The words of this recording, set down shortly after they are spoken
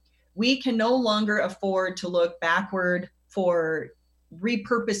we can no longer afford to look backward for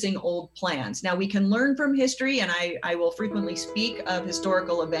repurposing old plans. Now, we can learn from history, and I will frequently speak of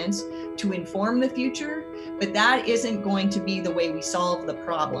historical events to inform the future, but that isn't going to be the way we solve the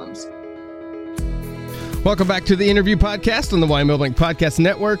problems. Welcome back to the Interview Podcast on the Y Millbank Podcast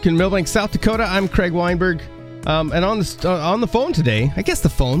Network in Millbank, South Dakota. I'm Craig Weinberg, and on the phone today, I guess the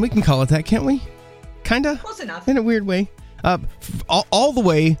phone, we can call it that, can't we? Kinda? Close enough. In a weird way. All the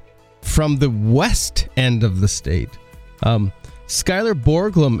way from the west end of the state. Scyller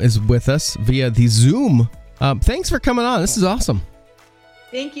Borglum is with us via the Zoom. Thanks for coming on. This is awesome.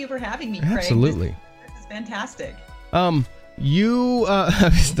 Thank you for having me, Craig. Absolutely. This is fantastic. You,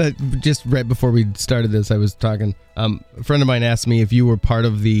 just right before we started this, I was talking, a friend of mine asked me if you were part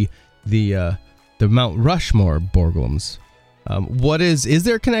of the Mount Rushmore Borglums. Is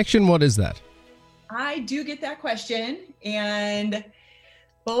there a connection? What is that? I do get that question, and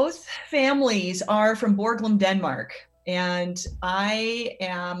both families are from Borglum, Denmark. And I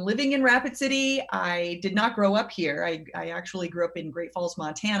am living in Rapid City. I did not grow up here. I actually grew up in Great Falls,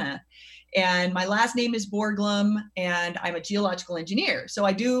 Montana. And my last name is Borglum, and I'm a geological engineer. So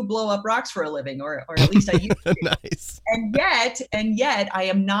I do blow up rocks for a living, or at least I used to. Nice. And yet I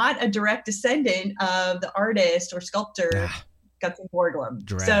am not a direct descendant of the artist or sculptor Guthrie Borglum.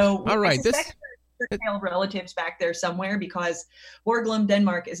 So all right, relatives back there somewhere, because Borglum,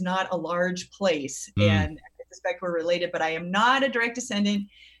 Denmark is not a large place. And I suspect we're related, but I am not a direct descendant,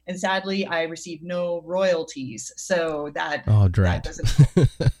 and sadly I receive no royalties, so that doesn't.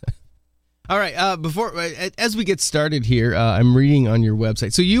 All right, as we get started here, I'm reading on your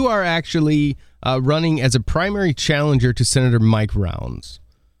website, so you are actually running as a primary challenger to Senator Mike Rounds.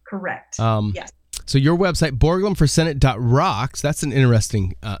 Correct. Yes. So your website, borglumforsenate.rocks, that's an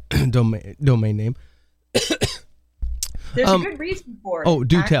interesting domain name. There's a good reason for it. Oh,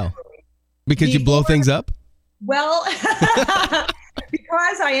 do tell. Because you blow things up? Well,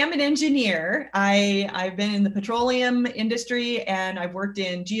 because I am an engineer. I've been in the petroleum industry, and I've worked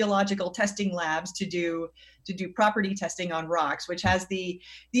in geological testing labs to do property testing on rocks, which has the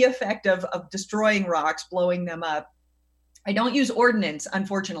effect of destroying rocks, blowing them up. I don't use ordnance,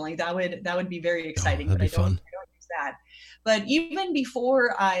 unfortunately. That would be very exciting, but I don't use that. But even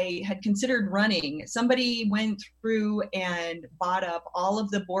before I had considered running, somebody went through and bought up all of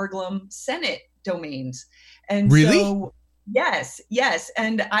the Borglum Senate domains. And really? So, yes.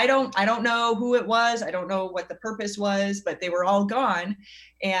 And I don't know who it was. I don't know what the purpose was, but they were all gone.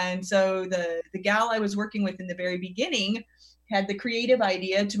 And so the gal I was working with in the very beginning had the creative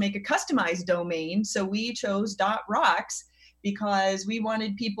idea to make a customized domain. So we chose .rocks because we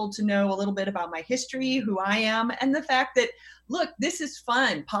wanted people to know a little bit about my history, who I am, and the fact that, look, this is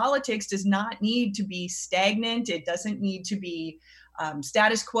fun. Politics does not need to be stagnant. It doesn't need to be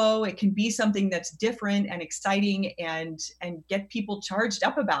status quo. It can be something that's different and exciting, and get people charged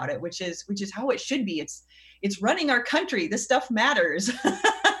up about it, which is how it should be. It's running our country. This stuff matters.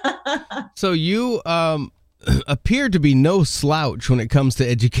 So you appear to be no slouch when it comes to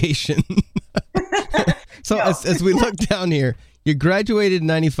education. So no. as we look down here, you graduated in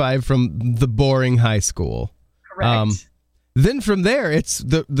 95 from the boring high school. Correct. Then from there, it's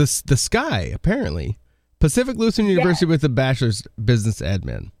the sky, apparently. Pacific Lutheran University with a bachelor's business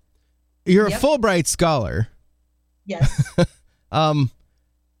admin. You're a Fulbright scholar. Yes.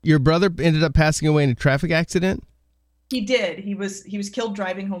 Your brother ended up passing away in a traffic accident? He did. He was killed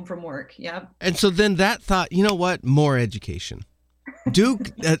driving home from work. Yeah. And so then that thought, you know what? More education.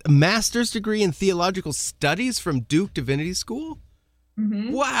 Duke, a master's degree in theological studies from Duke Divinity School?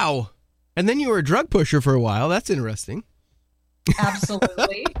 Mm-hmm. Wow. And then you were a drug pusher for a while. That's interesting.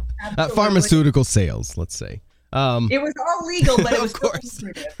 Absolutely. Pharmaceutical sales, let's say. It was all legal, but it was of course.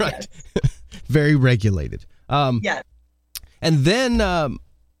 Right. Yes. Very regulated. Yes. And then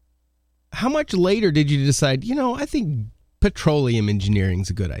how much later did you decide, I think petroleum engineering is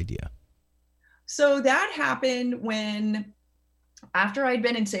a good idea? So that happened after I'd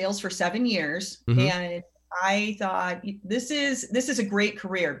been in sales for 7 years, and I thought, this is a great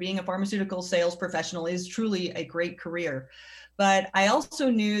career. Being a pharmaceutical sales professional is truly a great career. But I also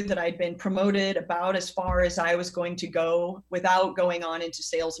knew that I'd been promoted about as far as I was going to go without going on into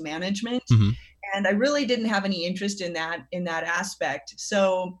sales management. And I really didn't have any interest in that aspect.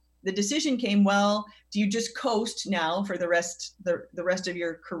 So the decision came, well, do you just coast now for the rest of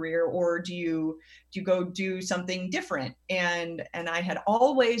your career, or do you go do something different? And I had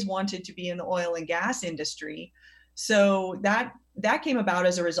always wanted to be in the oil and gas industry. So that came about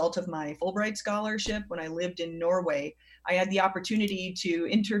as a result of my Fulbright scholarship. When I lived in Norway, I had the opportunity to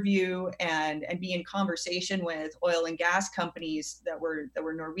interview and be in conversation with oil and gas companies that were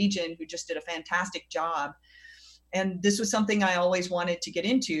Norwegian, who just did a fantastic job. And this was something I always wanted to get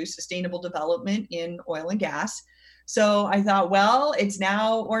into, sustainable development in oil and gas. So I thought, well, it's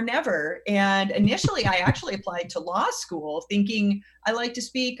now or never. And initially, I actually applied to law school thinking I like to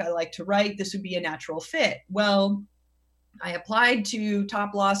speak, I like to write, this would be a natural fit. Well, I applied to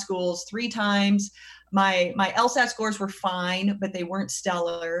top law schools 3 times. My LSAT scores were fine, but they weren't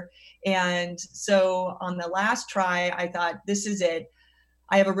stellar. And so on the last try, I thought, this is it.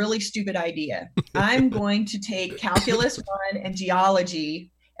 I have a really stupid idea. I'm going to take calculus 1 and geology,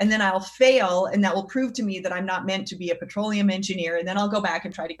 and then I'll fail, and that will prove to me that I'm not meant to be a petroleum engineer, and then I'll go back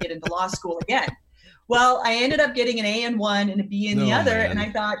and try to get into law school again. Well, I ended up getting an A in one and a B in the other, man. And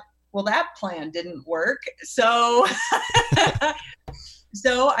I thought, well, that plan didn't work. So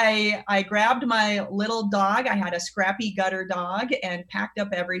so I grabbed my little dog. I had a scrappy gutter dog and packed up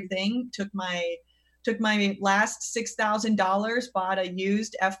everything, took my last $6,000, bought a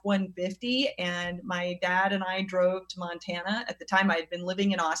used F-150, and my dad and I drove to Montana. At the time, I had been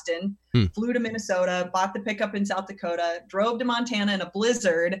living in Austin, flew to Minnesota, bought the pickup in South Dakota, drove to Montana in a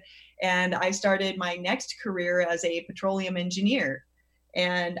blizzard, and I started my next career as a petroleum engineer.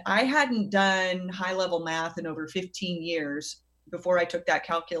 And I hadn't done high-level math in over 15 years before I took that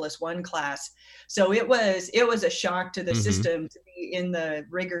calculus 1 class. So it was a shock to the system to be in the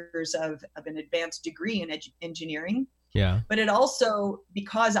rigors of an advanced degree in engineering. Yeah. But it also,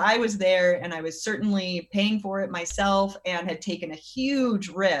 because I was there and I was certainly paying for it myself and had taken a huge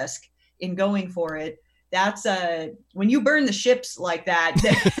risk in going for it, that's when you burn the ships like that,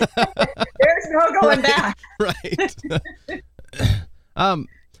 there's no going back. Right.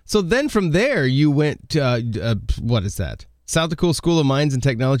 So then from there you went to, what is that? South Dakota School of Mines and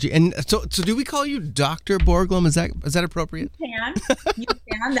Technology. And so do we call you Dr. Borglum? Is that appropriate? You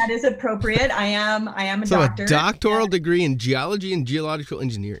can. That is appropriate. I am a doctor. So a doctoral degree in geology and geological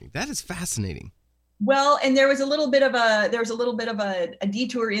engineering. That is fascinating. Well, and there was a little bit of a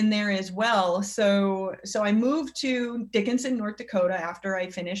detour in there as well. So I moved to Dickinson, North Dakota after I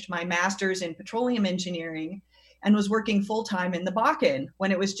finished my master's in petroleum engineering and was working full-time in the Bakken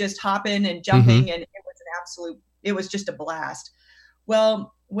when it was just hopping and jumping, and it was just a blast.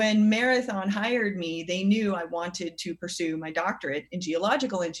 Well, when Marathon hired me, they knew I wanted to pursue my doctorate in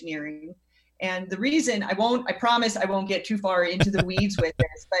geological engineering. And the reason I promise I won't get too far into the weeds with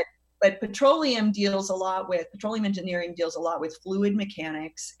this, but petroleum engineering deals a lot with fluid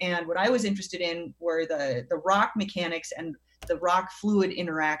mechanics. And what I was interested in were the rock mechanics and the rock fluid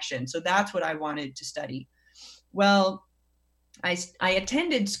interaction. So that's what I wanted to study. Well, I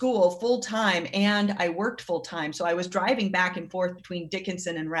attended school full-time and I worked full-time. So I was driving back and forth between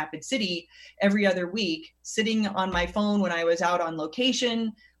Dickinson and Rapid City every other week, sitting on my phone when I was out on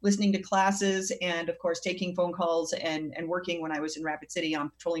location, listening to classes, and of course taking phone calls and working when I was in Rapid City on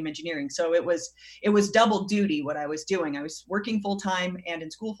petroleum engineering. So it was double duty what I was doing. I was working full-time and in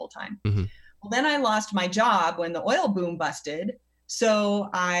school full-time. Well, then I lost my job when the oil boom busted. So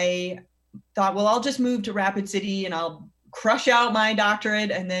I thought, well, I'll just move to Rapid City and I'll crush out my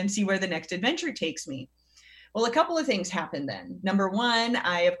doctorate and then see where the next adventure takes me. Well, a couple of things happened then. Number one,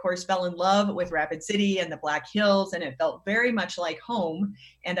 I, of course, fell in love with Rapid City and the Black Hills, and it felt very much like home.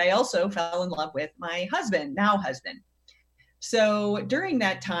 And I also fell in love with my now husband. So during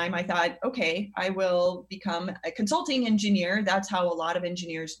that time, I thought, okay, I will become a consulting engineer. That's how a lot of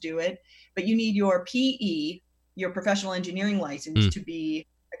engineers do it. But you need your PE, your professional engineering license, to be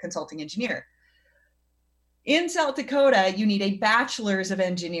a consulting engineer. In South Dakota, you need a bachelor's of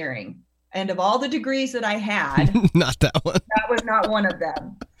engineering. And of all the degrees that I had, not that one. That was not one of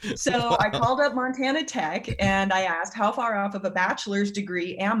them. So wow. I called up Montana Tech and I asked, how far off of a bachelor's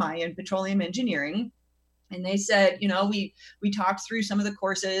degree am I in petroleum engineering? And they said, we talked through some of the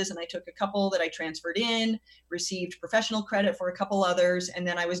courses and I took a couple that I transferred in, received professional credit for a couple others, and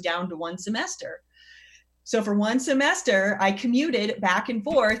then I was down to 1 semester. So for 1 semester, I commuted back and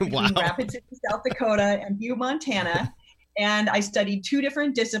forth between Rapid City, South Dakota and Butte, Montana. And I studied 2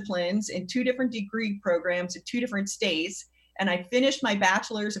 different disciplines in 2 different degree programs in 2 different states. And I finished my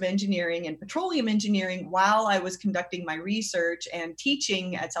bachelor's of engineering in petroleum engineering while I was conducting my research and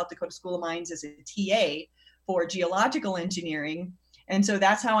teaching at South Dakota School of Mines as a TA for geological engineering. And so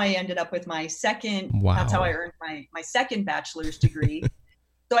that's how I ended up with my that's how I earned my second bachelor's degree.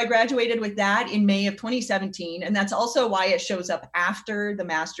 So I graduated with that in May of 2017. And that's also why it shows up after the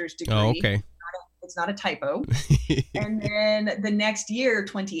master's degree. Oh, okay. It's not a typo. And then the next year,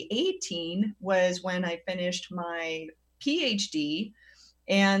 2018, was when I finished my PhD,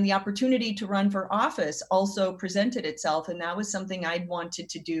 and the opportunity to run for office also presented itself. And that was something I'd wanted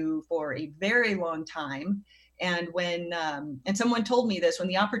to do for a very long time. And when and someone told me this, when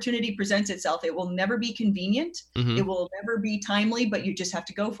the opportunity presents itself, it will never be convenient. Mm-hmm. It will never be timely, but you just have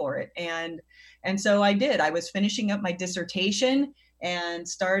to go for it. And so I did. I was finishing up my dissertation and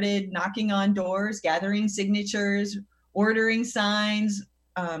started knocking on doors, gathering signatures, ordering signs,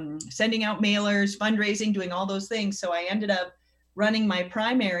 sending out mailers, fundraising, doing all those things. So I ended up running my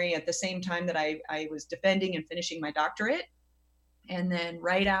primary at the same time that I was defending and finishing my doctorate. And then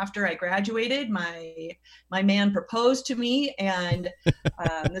right after I graduated, my man proposed to me, and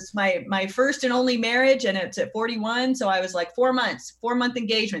this is my first and only marriage, and it's at 41. So I was like, 4 month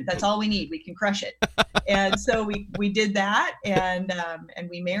engagement. That's all we need. We can crush it. And so we did that, and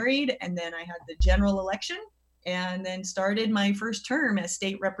we married, and then I had the general election, and then started my first term as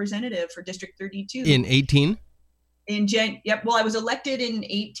state representative for District 32 in 18. Yep. Well, I was elected in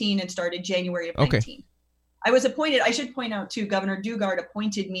 18 and started January of 19. Okay. I was appointed, I should point out too, Governor Dugard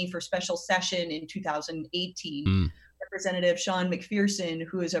appointed me for special session in 2018. Representative Sean McPherson,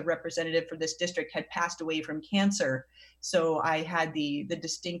 who is a representative for this district, had passed away from cancer. So I had the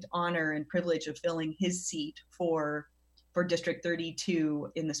distinct honor and privilege of filling his seat for District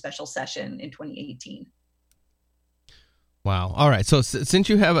 32 in the special session in 2018. Wow. All right. So since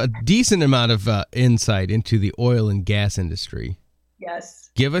you have a decent amount of insight into the oil and gas industry,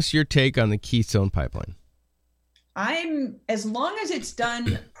 yes, give us your take on the Keystone Pipeline. As long as it's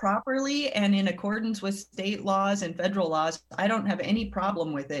done properly and in accordance with state laws and federal laws, I don't have any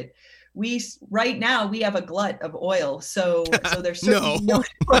problem with it. Right now we have a glut of oil, so there's certainly no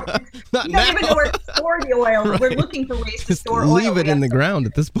shortage. We don't even know where to store the oil. Right. We're looking for ways to store oil. Leave it in the ground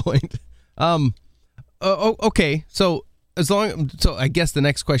at this point. Okay, so I guess the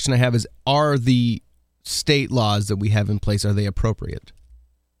next question I have is: are the state laws that we have in place, are they appropriate?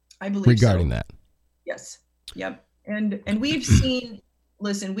 I believe regarding so. That. Yes. Yep. And we've seen.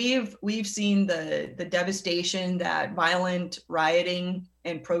 Listen, we've seen the devastation that violent rioting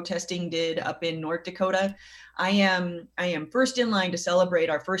and protesting did up in North Dakota. I am first in line to celebrate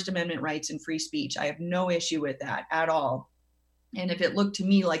our First Amendment rights and free speech. I have no issue with that at all. And if it looked to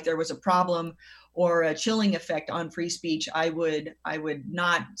me like there was a problem or a chilling effect on free speech, I would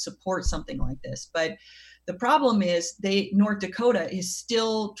not support something like this. But the problem is North Dakota is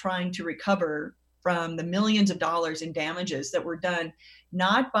still trying to recover from the millions of dollars in damages that were done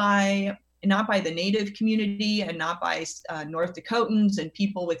not by the Native community and not by North Dakotans and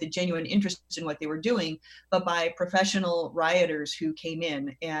people with a genuine interest in what they were doing, but by professional rioters who came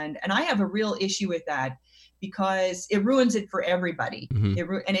in. And I have a real issue with that because it ruins it for everybody.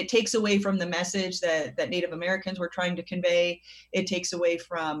 Mm-hmm. And it takes away from the message that Native Americans were trying to convey. It takes away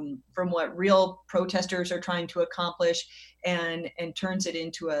from what real protesters are trying to accomplish, and turns it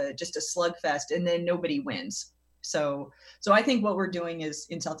into just a slugfest, and then nobody wins. So I think what we're doing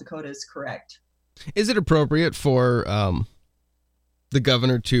in South Dakota is correct. Is it appropriate for the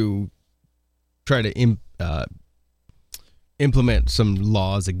governor to try to implement some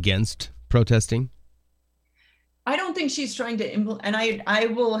laws against protesting? I don't think she's trying to implement, and I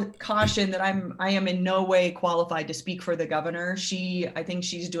will caution that I am in no way qualified to speak for the governor. I think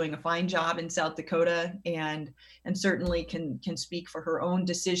she's doing a fine job in South Dakota, and certainly can speak for her own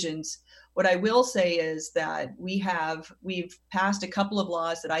decisions. What I will say is that we've passed a couple of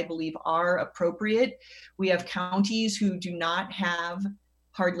laws that I believe are appropriate. We have counties who do not have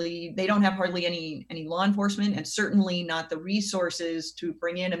hardly any law enforcement, and certainly not the resources to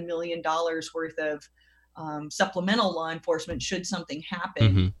bring in $1 million worth of supplemental law enforcement should something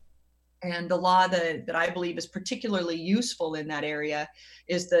happen. Mm-hmm. And the law that I believe is particularly useful in that area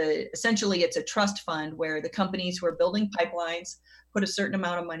is essentially it's a trust fund where the companies who are building pipelines put a certain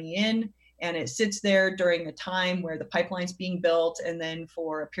amount of money in, and it sits there during the time where the pipeline's being built, and then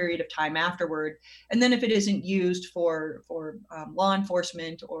for a period of time afterward. And then if it isn't used for law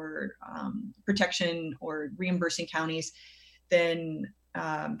enforcement or protection or reimbursing counties, then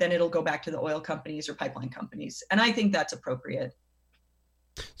it'll go back to the oil companies or pipeline companies. And I think that's appropriate.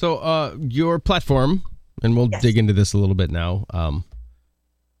 So your platform, and we'll dig into this a little bit now.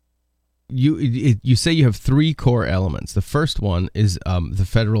 You say you have three core elements. The first one is the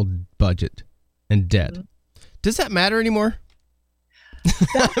federal budget and debt. Mm-hmm. Does that matter anymore?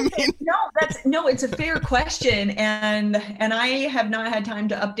 It's a fair question, and I have not had time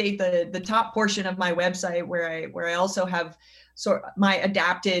to update the top portion of my website where I also have my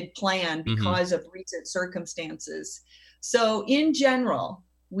adapted plan because mm-hmm. of recent circumstances. So in general,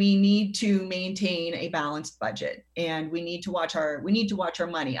 we need to maintain a balanced budget, and we need to watch our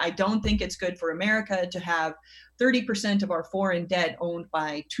money. I don't think it's good for America to have 30% of our foreign debt owned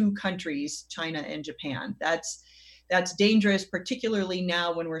by two countries, China and Japan. That's dangerous, particularly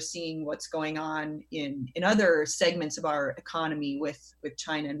now when we're seeing what's going on in other segments of our economy with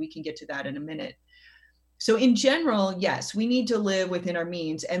China, and we can get to that in a minute. So in general, yes, we need to live within our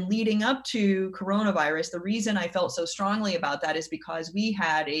means. And leading up to coronavirus, the reason I felt so strongly about that is because we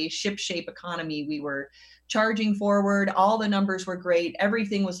had a ship-shape economy. We were charging forward, all the numbers were great,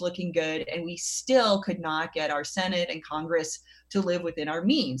 everything was looking good, and we still could not get our Senate and Congress to live within our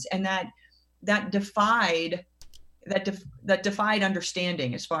means. And that defied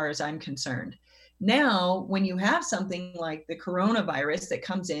understanding as far as I'm concerned. Now, when you have something like the coronavirus that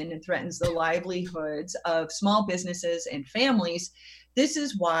comes in and threatens the livelihoods of small businesses and families, this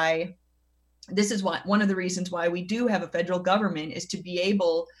is why one of the reasons why we do have a federal government is to be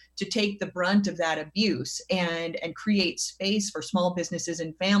able to take the brunt of that abuse and create space for small businesses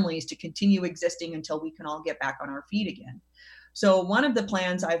and families to continue existing until we can all get back on our feet again. So one of the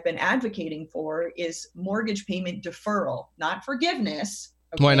plans I've been advocating for is mortgage payment deferral, not forgiveness.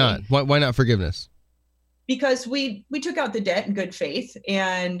 Okay? Why not? Why not forgiveness? Because we took out the debt in good faith,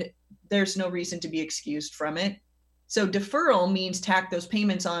 and there's no reason to be excused from it. So deferral means tack those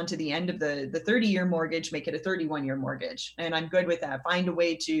payments on to the end of the 30-year mortgage, make it a 31-year mortgage. And I'm good with that. Find a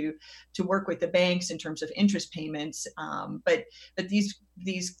way to work with the banks in terms of interest payments. But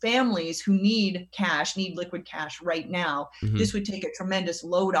these families who need liquid cash right now, this would take a tremendous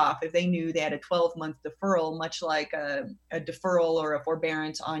load off if they knew they had a 12-month deferral, much like a deferral or a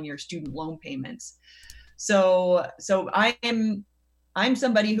forbearance on your student loan payments. So I'm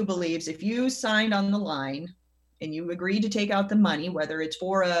somebody who believes if you signed on the line and you agreed to take out the money, whether it's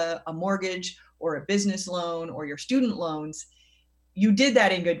for a mortgage or a business loan or your student loans, you did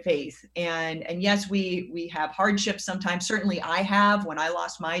that in good faith. And yes, we have hardships sometimes. Certainly I have. When I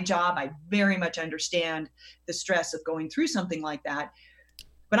lost my job, I very much understand the stress of going through something like that.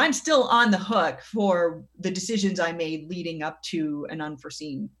 But I'm still on the hook for the decisions I made leading up to an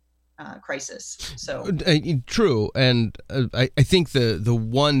unforeseen crisis. So true, and I think the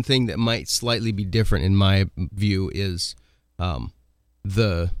one thing that might slightly be different in my view is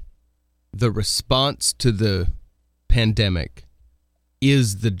the response to the pandemic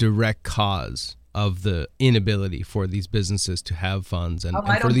is the direct cause of the inability for these businesses to have funds and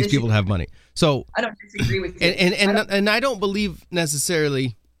for these people to have money. So I don't disagree with you, and I don't believe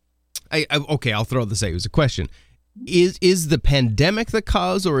necessarily. Okay, I'll throw this out as a question. Is the pandemic the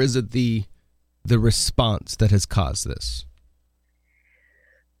cause, or is it the response that has caused this?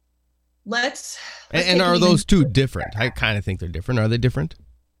 Let's and are those two different? I kind of think they're different. Are they different?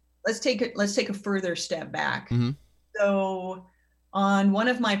 Let's take a further step back. So on one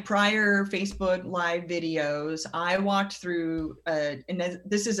of my prior Facebook Live videos, I walked through, and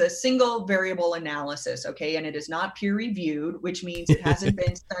this is a single variable analysis, okay? And it is not peer reviewed, which means it hasn't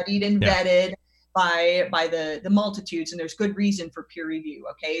been studied and vetted by the multitudes, and there's good reason for peer review,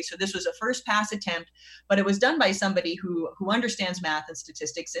 okay? So this was a first pass attempt, but it was done by somebody who understands math and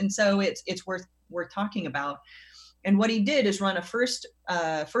statistics, and so it's worth talking about. And what he did is run a first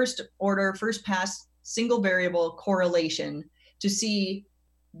pass single variable correlation to see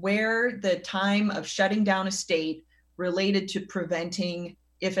where the time of shutting down a state related to preventing,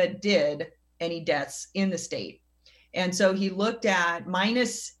 if it did, any deaths in the state. And so he looked at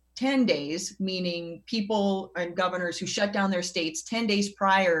minus 10 days, meaning people and governors who shut down their states 10 days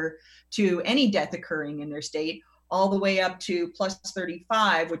prior to any death occurring in their state, all the way up to plus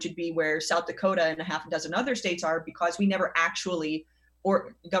 35, which would be where South Dakota and a half a dozen other states are, because we never actually,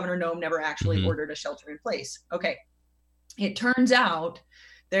 or Governor Noem never actually ordered a shelter in place. Okay. It turns out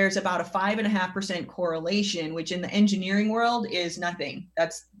there's about a 5.5% correlation, which in the engineering world is nothing.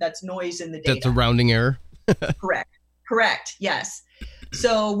 That's noise in the data. That's a rounding error. Correct. Yes.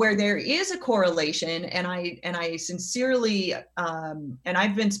 So where there is a correlation, and I sincerely, and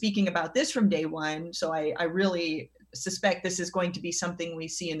I've been speaking about this from day one, so I really suspect this is going to be something we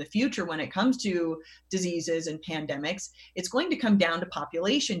see in the future when it comes to diseases and pandemics. It's going to come down to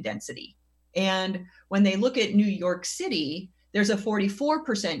population density. And when they look at New York City, there's a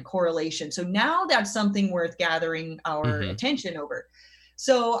 44% correlation. So now that's something worth gathering our attention over.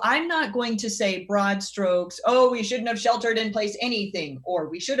 So I'm not going to say broad strokes, oh, we shouldn't have sheltered in place anything, or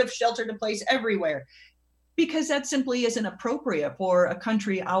we should have sheltered in place everywhere, because that simply isn't appropriate for a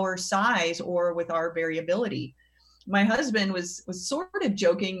country our size or with our variability. My husband was sort of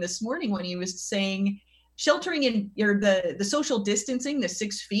joking this morning when he was saying, sheltering in the social distancing, the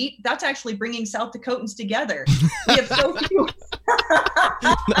 6 feet, that's actually bringing South Dakotans together. We have so few.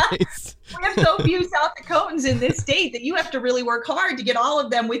 Nice. We have so few South Dakotans in this state that you have to really work hard to get all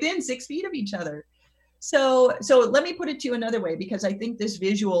of them within 6 feet of each other. So let me put it to you another way, because I think this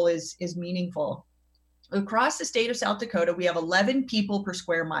visual is meaningful. Across the state of South Dakota, we have 11 people per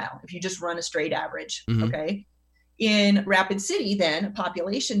square mile, if you just run a straight average, okay? In Rapid City, then, a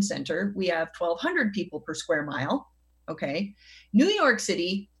population center, we have 1,200 people per square mile, okay? New York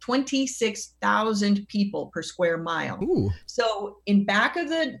City, 26,000 people per square mile. Ooh. So in back of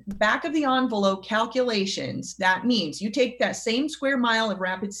the envelope calculations, that means you take that same square mile of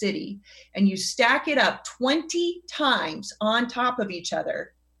Rapid City and you stack it up 20 times on top of each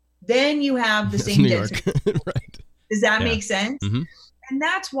other. Then you have the same density. Right. Does that make sense? And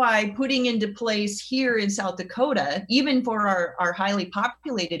that's why putting into place here in South Dakota, even for our highly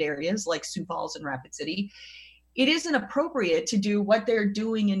populated areas like Sioux Falls and Rapid City, it isn't appropriate to do what they're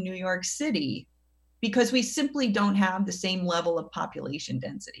doing in New York City, because we simply don't have the same level of population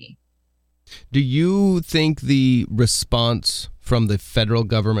density. Do you think the response from the federal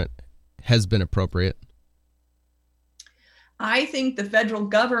government has been appropriate? I think the federal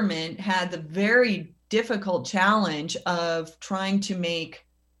government had the very difficult challenge of trying to make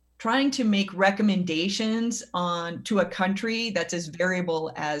recommendations to a country that's as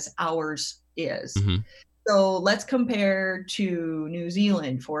variable as ours is. So let's compare to New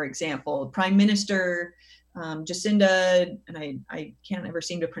Zealand, for example. Prime Minister Jacinda, and I can't ever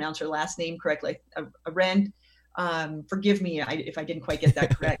seem to pronounce her last name correctly, Ardern. Forgive me if I didn't quite get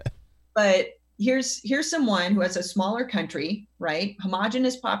that correct. But here's someone who has a smaller country, right?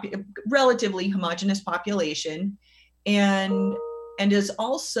 Relatively homogeneous population, and is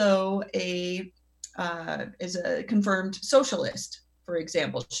also is a confirmed socialist. For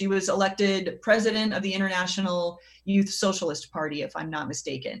example, she was elected president of the International Youth Socialist Party, if I'm not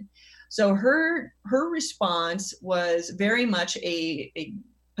mistaken. So her response was very much a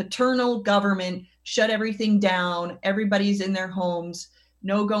paternal government, shut everything down, everybody's in their homes,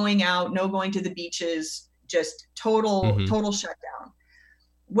 no going out, no going to the beaches, just total shutdown.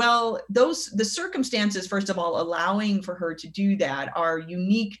 Well, the circumstances, first of all, allowing for her to do that are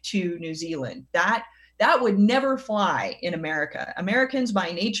unique to New Zealand. That would never fly in America. Americans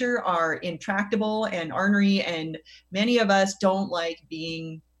by nature are intractable and ornery, and many of us don't like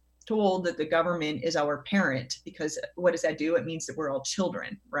being told that the government is our parent, because what does that do? It means that we're all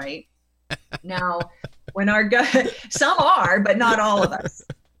children, right? Now, when some are, but not all of us.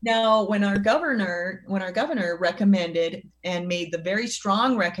 Now, when our governor recommended and made the very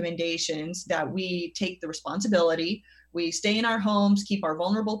strong recommendations that we take the responsibility, we stay in our homes, keep our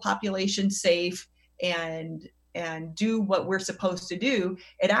vulnerable population safe, and do what we're supposed to do,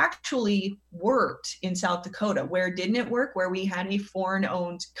 it actually worked in South Dakota. Where didn't it work? Where we had a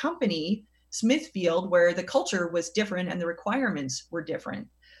foreign-owned company, Smithfield, where the culture was different and the requirements were different.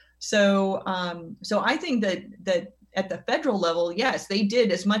 So I think that at the federal level, yes, they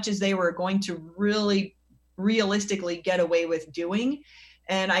did as much as they were going to really realistically get away with doing.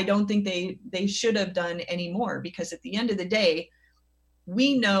 And I don't think they should have done any more, because at the end of the day,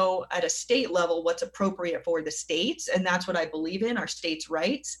 we know at a state level what's appropriate for the states, and that's what I believe in, our states'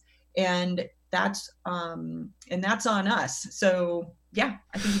 rights, and that's on us. So yeah,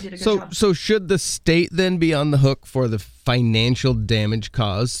 I think you did a good job. So should the state then be on the hook for the financial damage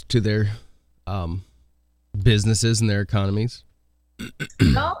caused to their businesses and their economies?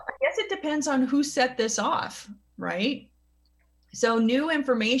 Well, I guess it depends on who set this off, right? So new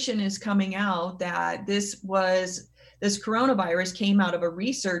information is coming out that this coronavirus came out of a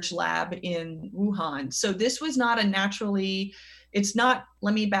research lab in Wuhan. So this was not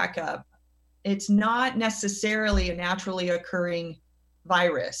let me back up. It's not necessarily a naturally occurring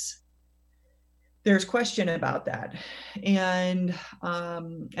virus. There's question about that. And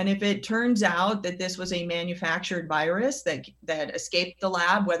if it turns out that this was a manufactured virus that escaped the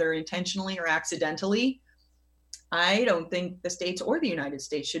lab, whether intentionally or accidentally, I don't think the states or the United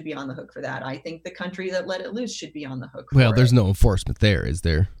States should be on the hook for that. I think the country that let it loose should be on the hook for it. Well, there's no enforcement there, is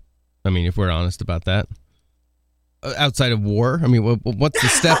there? I mean, if we're honest about that. Outside of war? I mean, what's the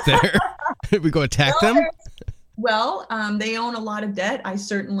step there? We go attack them? Well, they own a lot of debt. I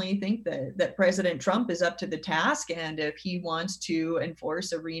certainly think that President Trump is up to the task. And if he wants to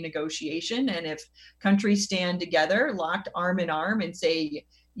enforce a renegotiation, and if countries stand together, locked arm in arm, and say,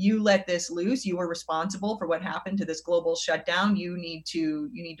 you let this loose, you were responsible for what happened to this global shutdown, you need to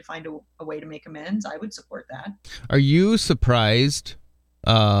find a way to make amends, I would support that. Are you surprised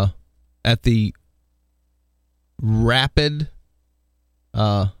at the rapid,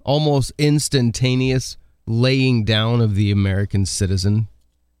 almost instantaneous laying down of the American citizen,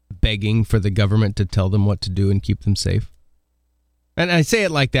 begging for the government to tell them what to do and keep them safe. And I say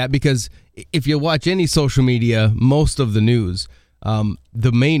it like that because if you watch any social media, most of the news,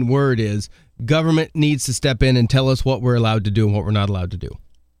 the main word is government needs to step in and tell us what we're allowed to do and what we're not allowed to do.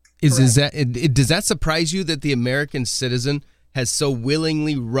 Does that surprise you that the American citizen has so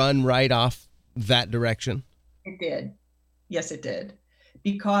willingly run right off that direction? It did. Yes, it did.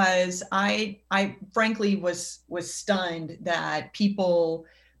 Because I frankly was stunned that people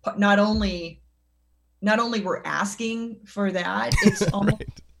not only were asking for that, it's almost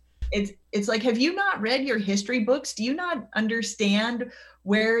right. It's like, have you not read your history books? Do you not understand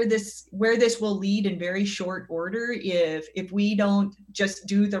where this will lead in very short order if we don't just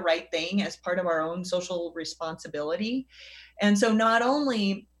do the right thing as part of our own social responsibility? And so not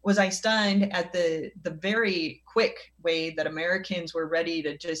only was I stunned at the very quick way that Americans were ready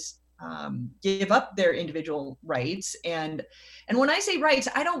to just give up their individual rights. And when I say rights,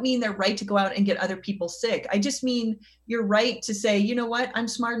 I don't mean their right to go out and get other people sick. I just mean your right to say, you know what, I'm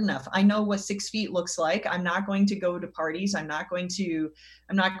smart enough. I know what 6 feet looks like. I'm not going to go to parties. I'm not going to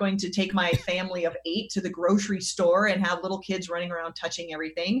take my family of 8 to the grocery store and have little kids running around touching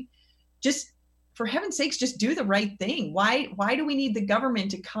everything. Just for heaven's sakes, just do the right thing. Why do we need the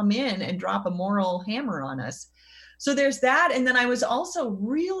government to come in and drop a moral hammer on us? So there's that. And then I was also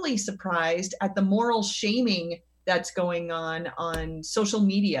really surprised at the moral shaming that's going on social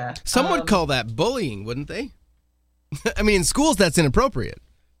media. Some would call that bullying, wouldn't they? I mean, in schools, that's inappropriate.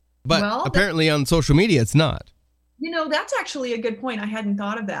 But apparently on social media, it's not. That's actually a good point. I hadn't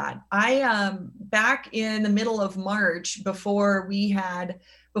thought of that. I back in the middle of March, before we had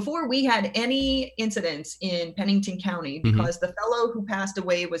any incidents in Pennington County, because the fellow who passed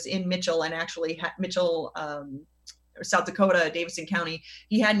away was in Mitchell, and actually Mitchell, South Dakota, Davidson County,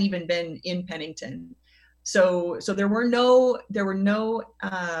 he hadn't even been in Pennington. So there were no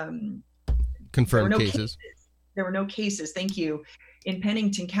confirmed cases. There were no cases, thank you, in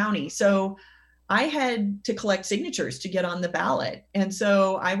Pennington County. So I had to collect signatures to get on the ballot. And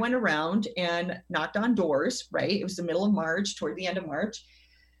so I went around and knocked on doors, right? It was the middle of March, toward the end of March,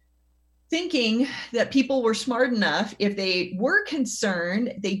 thinking that people were smart enough, if they were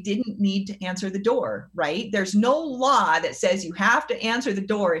concerned, they didn't need to answer the door, right? There's no law that says you have to answer the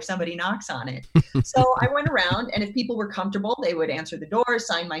door if somebody knocks on it. So I went around, and if people were comfortable, they would answer the door,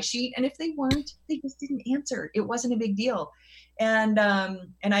 sign my sheet. And if they weren't, they just didn't answer. It wasn't a big deal. And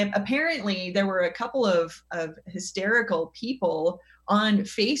apparently there were a couple of hysterical people on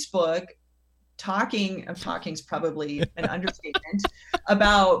Facebook talking's probably an understatement,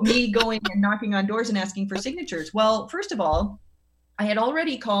 about me going and knocking on doors and asking for signatures. Well, first of all, I had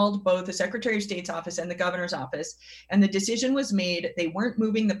already called both the Secretary of State's office and the governor's office, and the decision was made. They weren't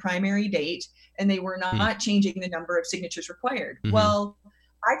moving the primary date, and they were not changing the number of signatures required. Well,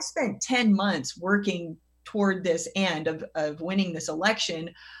 I've spent 10 months working toward this end of winning this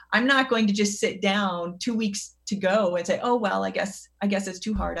election. I'm not going to just sit down 2 weeks to go and say, oh, well, I guess it's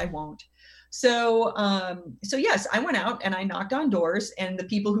too hard. I won't. So yes, I went out and I knocked on doors, and the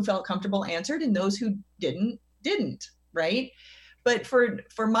people who felt comfortable answered, and those who didn't, right? But for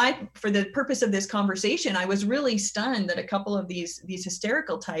the purpose of this conversation, I was really stunned that a couple of these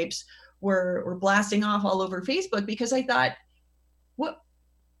hysterical types were blasting off all over Facebook, because I thought, what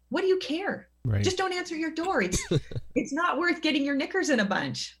do you care? Right. Just don't answer your door. It's not worth getting your knickers in a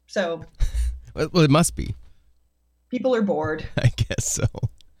bunch. So, well, it must be. People are bored. I guess so.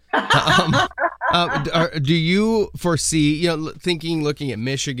 Do you foresee, looking at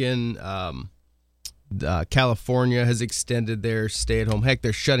Michigan, California has extended their stay-at-home. Heck,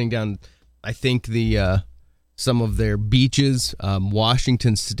 they're shutting down, I think, some of their beaches.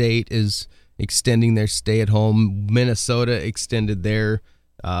 Washington State is extending their stay-at-home. Minnesota extended their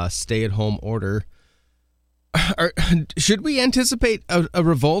stay-at-home order. Should we anticipate a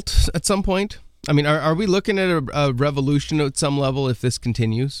revolt at some point? I mean, are we looking at a revolution at some level if this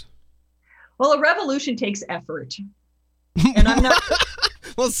continues? Well, a revolution takes effort. And I'm not...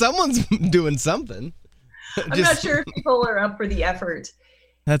 Well, someone's doing something. I'm not sure if people are up for the effort.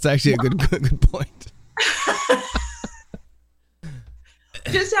 That's actually a good point.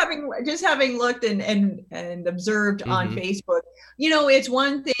 Just having looked and observed on Facebook, it's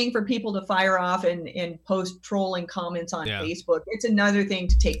one thing for people to fire off and post trolling comments on Facebook. It's another thing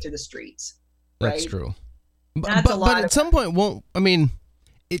to take to the streets. Right? That's true. But at some point,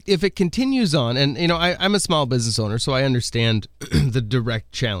 if it continues on, and I'm a small business owner, so I understand the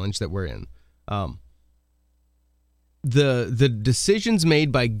direct challenge that we're in. The decisions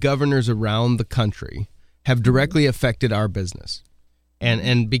made by governors around the country have directly affected our business.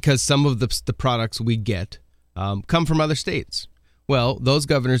 and because some of the products we get come from other states. Well, those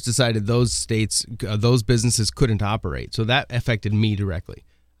governors decided those states, those businesses couldn't operate, so that affected me directly.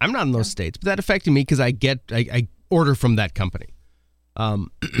 I'm not in those states, but that affected me because I order from that company.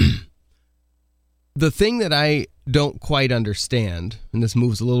 The thing that I don't quite understand, and this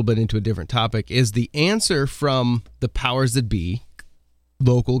moves a little bit into a different topic, is the answer from the powers that be,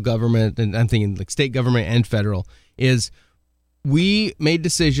 local government, and I'm thinking like state government and federal, is we made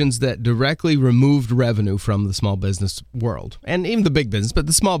decisions that directly removed revenue from the small business world, and even the big business, but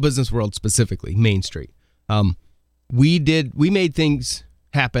the small business world specifically, Main Street. We made things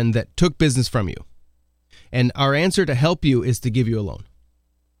happen that took business from you. And our answer to help you is to give you a loan.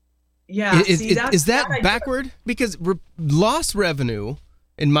 Yeah. Is that backward? Because lost revenue,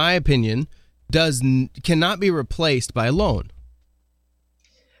 in my opinion, cannot be replaced by a loan.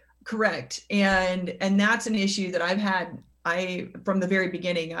 Correct. And that's an issue that I've had. From the very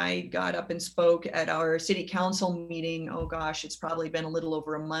beginning, I got up and spoke at our city council meeting. Oh gosh, it's probably been a little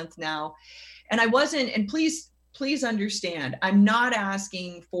over a month now. And I wasn't, and please understand, I'm not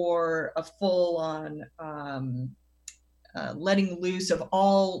asking for a full on letting loose of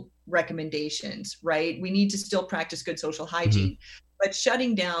all recommendations, right? We need to still practice good social hygiene, but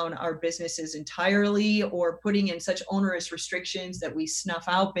shutting down our businesses entirely or putting in such onerous restrictions that we snuff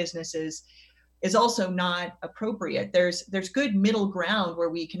out businesses is also not appropriate. There's good middle ground where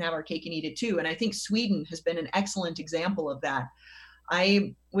we can have our cake and eat it too. And I think Sweden has been an excellent example of that.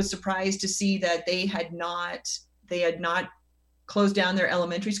 I was surprised to see that they had not closed down their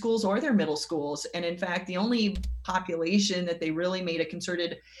elementary schools or their middle schools. And in fact, the only population that they really made a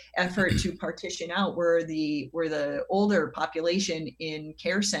concerted effort to partition out were the older population in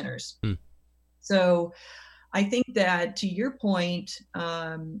care centers. So I think that, to your point,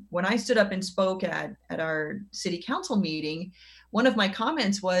 when I stood up and spoke at our city council meeting, one of my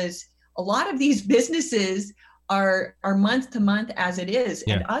comments was a lot of these businesses are month to month as it is,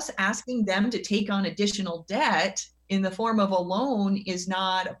 and us asking them to take on additional debt in the form of a loan is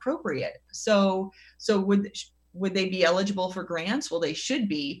not appropriate. So would they be eligible for grants? Well, they should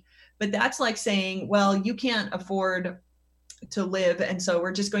be, but that's like saying, well, you can't afford to live, and so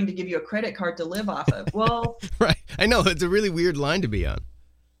we're just going to give you a credit card to live off of. Well, right. I know, it's a really weird line to be on.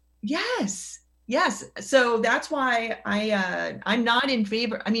 Yes. So that's why I'm not in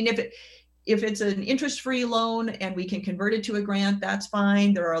favor. I mean, if it's an interest-free loan and we can convert it to a grant, that's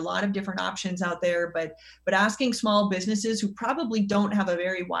fine. There are a lot of different options out there, but asking small businesses who probably don't have a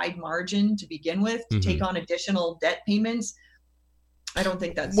very wide margin to begin with to take on additional debt payments, I don't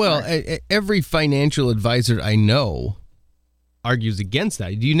think that's well. smart. Every financial advisor I know argues against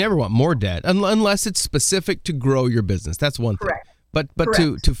that. You never want more debt unless it's specific to grow your business. That's one thing. Correct. But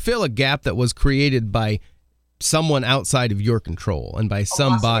Correct. to fill a gap that was created by someone outside of your control and by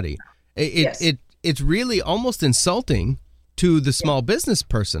somebody, it's really almost insulting to the small business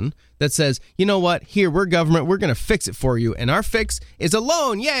person that says, you know what, here, we're government, we're going to fix it for you, and our fix is a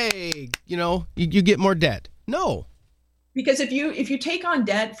loan. Yay! You get more debt. No. Because if you take on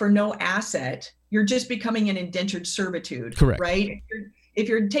debt for no asset, you're just becoming an indentured servitude. Correct. Right? If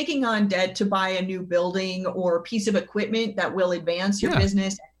you're taking on debt to buy a new building or a piece of equipment that will advance your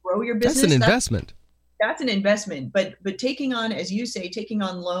business and grow your business, that's an investment. That's an investment. But taking on, as you say,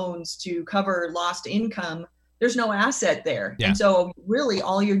 loans to cover lost income, there's no asset there. Yeah. And so really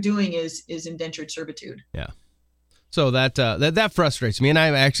all you're doing is indentured servitude. Yeah. So that frustrates me. And I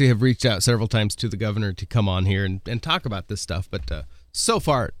actually have reached out several times to the governor to come on here and talk about this stuff. But so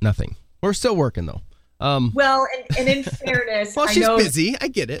far, nothing. We're still working, though. Well, and in fairness, well, she's busy. I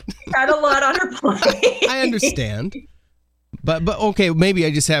get it. She had a lot on her plate. I understand. But okay, maybe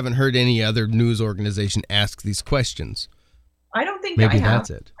I just haven't heard any other news organization ask these questions. I don't think maybe I have. That's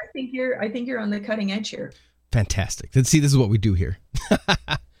it. I think you're on the cutting edge here. Fantastic. See, this is what we do here.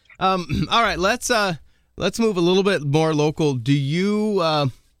 All right, let's move a little bit more local. Do you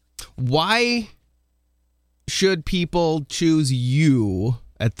why should people choose you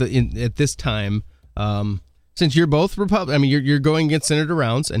at this time? Since you're both Republican, I mean, you're going against Senator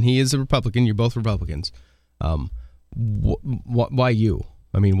Rounds, and he is a Republican. You're both Republicans. Why you?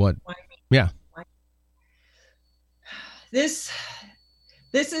 I mean, what? Why me? Yeah. Why? This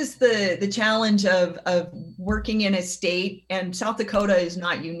is the challenge of working in a state, and South Dakota is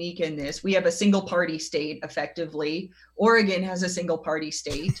not unique in this. We have a single party state, effectively. Oregon has a single party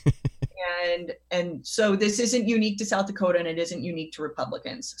state. And so this isn't unique to South Dakota, and it isn't unique to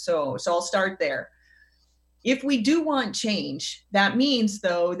Republicans. So I'll start there. If we do want change, that means,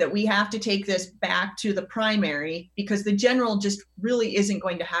 though, that we have to take this back to the primary, because the general just really isn't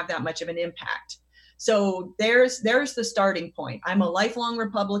going to have that much of an impact. So there's the starting point. I'm a lifelong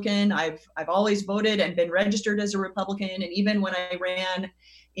Republican. I've always voted and been registered as a Republican. And even when I ran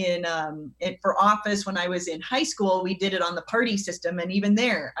for office when I was in high school, we did it on the party system. And even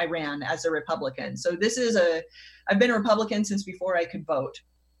there, I ran as a Republican. So I've been a Republican since before I could vote.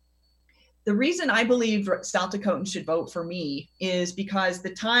 The reason I believe South Dakotans should vote for me is because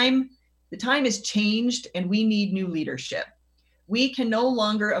the time has changed and we need new leadership. We can no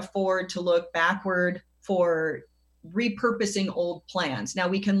longer afford to look backward for repurposing old plans. Now,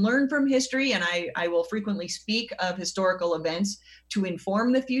 we can learn from history, and I will frequently speak of historical events to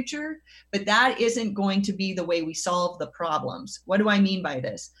inform the future, but that isn't going to be the way we solve the problems. What do I mean by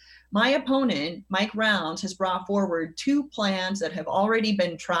this? My opponent, Mike Rounds, has brought forward 2 plans that have already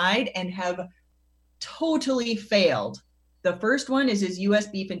been tried and have totally failed. The first one is his U.S.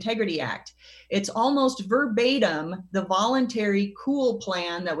 Beef Integrity Act. It's almost verbatim the voluntary COOL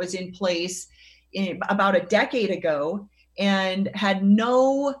plan that was in place about a decade ago and had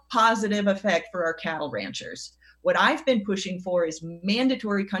no positive effect for our cattle ranchers. What I've been pushing for is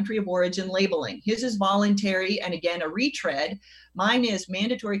mandatory country of origin labeling. His is voluntary and, again, a retread. Mine is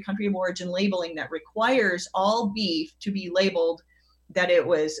mandatory country of origin labeling that requires all beef to be labeled that it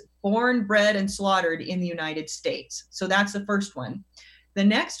was born, bred, and slaughtered in the United States. So that's the first one. The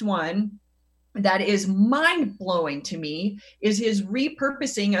next one that is mind-blowing to me is his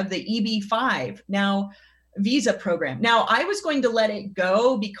repurposing of the EB-5 visa program. Now, I was going to let it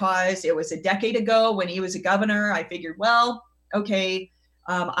go because it was a decade ago when he was a governor. I figured, well, okay,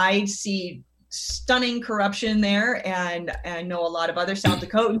 I see stunning corruption there, and I know a lot of other South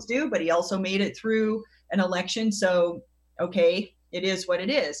Dakotans do, but he also made it through an election. So, okay, it is what it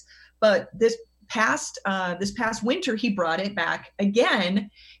is. But this past winter, he brought it back again.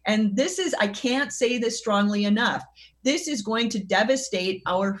 And this is, I can't say this strongly enough, this is going to devastate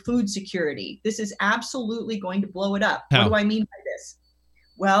our food security. This is absolutely going to blow it up. How? What do I mean by this?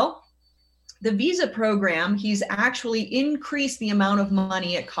 Well, the visa program, he's actually increased the amount of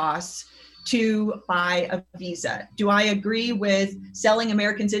money it costs to buy a visa. Do I agree with selling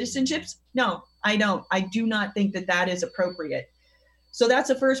American citizenships? No, I don't. I do not think that that is appropriate. So that's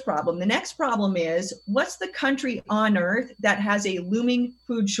the first problem. The next problem is, what's the country on earth that has a looming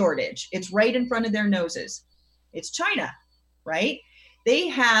food shortage? It's right in front of their noses. It's China, right? They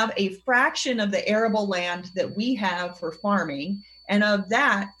have a fraction of the arable land that we have for farming. And of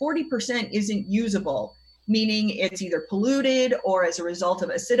that, 40% isn't usable, meaning it's either polluted or as a result of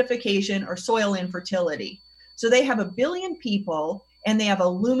acidification or soil infertility. So they have 1 billion people and they have a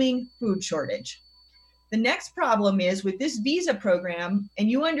looming food shortage. The next problem is with this visa program, and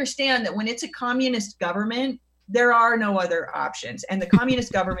you understand that when it's a communist government, there are no other options. And the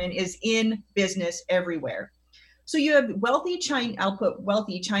communist government is in business everywhere. So you have wealthy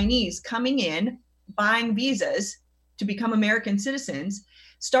Chinese coming in, buying visas to become American citizens,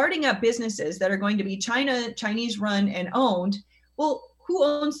 starting up businesses that are going to be Chinese run and owned. Well, who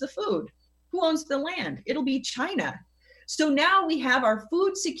owns the food? Who owns the land? It'll be China. So now we have our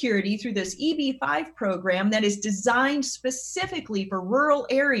food security through this EB-5 program that is designed specifically for rural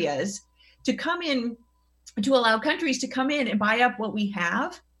areas to come in, to allow countries to come in and buy up what we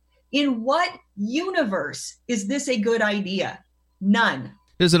have. In what universe is this a good idea? None.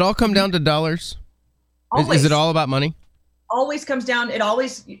 Does it all come down to dollars? Is it all about money? Always comes down. It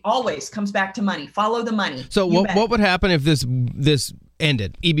always comes back to money. Follow the money. So what would happen if this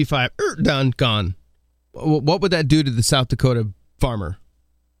ended? EB-5 done, gone. What would that do to the South Dakota farmer?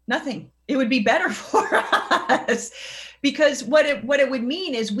 Nothing. It would be better for us, because what it would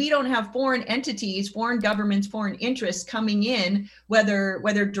mean is we don't have foreign entities, foreign governments, foreign interests coming in, whether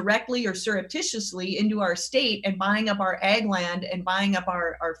directly or surreptitiously, into our state and buying up our ag land and buying up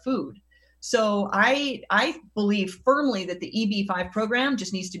our food. So I believe firmly that the EB-5 program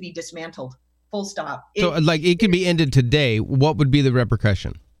just needs to be dismantled. Full stop. It could be ended today. What would be the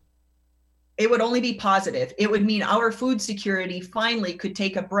repercussion? It would only be positive. It would mean our food security finally could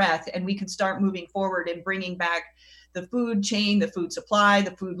take a breath and we could start moving forward and bringing back the food chain, the food supply,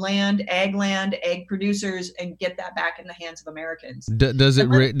 the food land, ag producers, and get that back in the hands of Americans. Does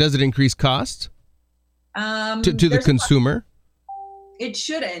it increase cost to the consumer? It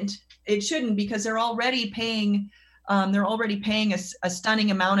shouldn't. It shouldn't, because they're already paying a stunning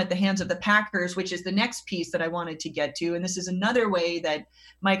amount at the hands of the packers, which is the next piece that I wanted to get to. And this is another way that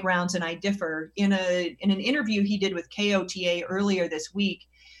Mike Rounds and I differ. In an interview he did with KOTA earlier this week,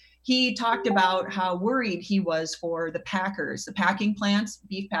 he talked about how worried he was for the packers, the packing plants,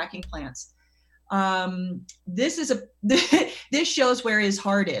 beef packing plants. This shows where his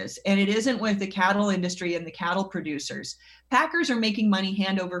heart is, and it isn't with the cattle industry and the cattle producers. Packers are making money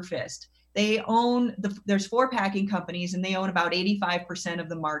hand over fist. there's 4 packing companies, and they own about 85% of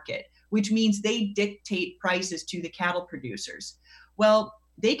the market, which means they dictate prices to the cattle producers. Well,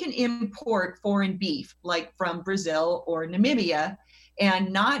 they can import foreign beef like from Brazil or Namibia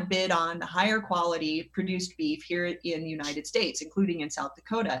and not bid on the higher quality produced beef here in the United States, including in South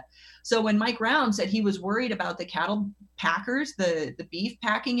Dakota. So when Mike Round said he was worried about the cattle packers, the beef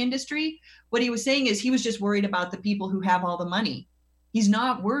packing industry, what he was saying is he was just worried about the people who have all the money. He's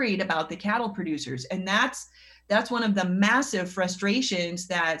not worried about the cattle producers. And that's one of the massive frustrations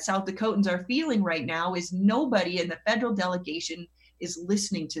that South Dakotans are feeling right now, is nobody in the federal delegation is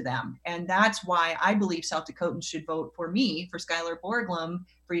listening to them. And that's why I believe South Dakotans should vote for me, for Scyller Borglum,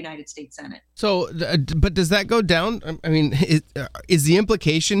 for United States Senate. So, but does that go down? I mean, is the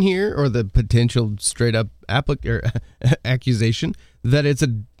implication here, or the potential straight up accusation, that it's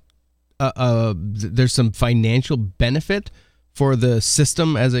there's some financial benefit for the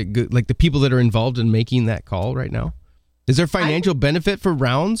system as like the people that are involved in making that call right now? Is there financial benefit for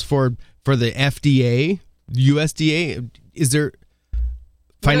Rounds, for the FDA, USDA? Is there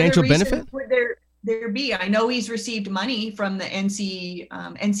financial benefit? Would there be? I know he's received money from the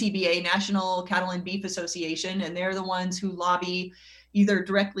NCBA, National Cattle and Beef Association, and they're the ones who lobby either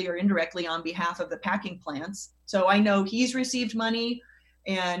directly or indirectly on behalf of the packing plants. So I know he's received money,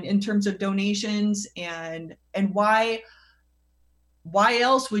 and in terms of donations, and why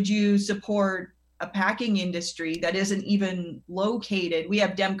else would you support a packing industry that isn't even located? We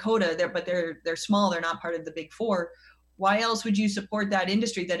have Demcota there, but they're small. They're not part of the big four. Why else would you support that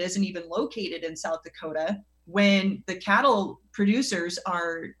industry that isn't even located in South Dakota, when the cattle producers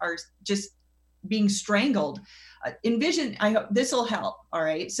are just being strangled? Envision, I hope this will help. All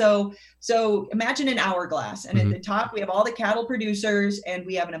right. So imagine an hourglass, and at the top we have all the cattle producers, and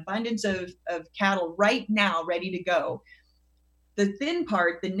we have an abundance of cattle right now ready to go. The thin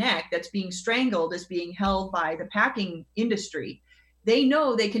part, the neck that's being strangled, is being held by the packing industry. They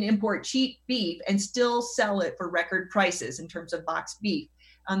know they can import cheap beef and still sell it for record prices in terms of boxed beef.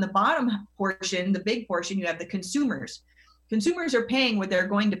 On the bottom portion, the big portion, you have the consumers. Consumers are paying what they're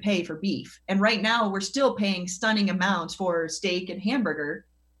going to pay for beef. And right now we're still paying stunning amounts for steak and hamburger.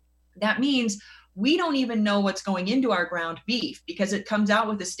 That means we don't even know what's going into our ground beef, because it comes out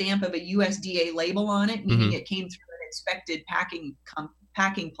with a stamp of a USDA label on it, meaning it came through an inspected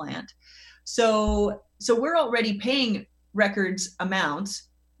packing plant. So we're already paying records amounts.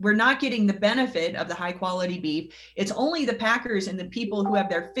 We're not getting the benefit of the high quality beef. It's only the packers and the people who have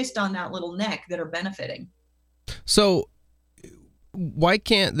their fist on that little neck that are benefiting. So why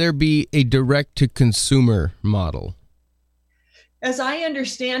can't there be a direct to consumer model? As I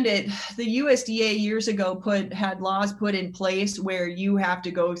understand it, the USDA years ago had laws put in place where you have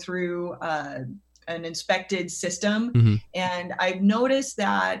to go through an inspected system. And I've noticed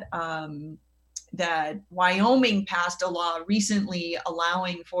that that Wyoming passed a law recently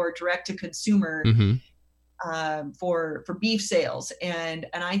allowing for direct to consumer for beef sales. And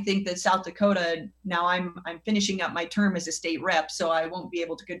I think that South Dakota, now I'm finishing up my term as a state rep, so I won't be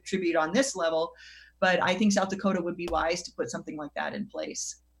able to contribute on this level, but I think South Dakota would be wise to put something like that in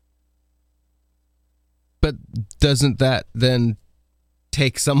place. But doesn't that then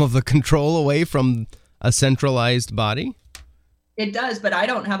take some of the control away from a centralized body? It does, but I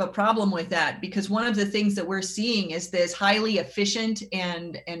don't have a problem with that, because one of the things that we're seeing is this highly efficient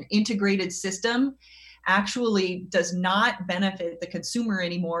and integrated system actually does not benefit the consumer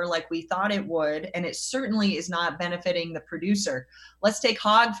anymore like we thought it would, and it certainly is not benefiting the producer. Let's take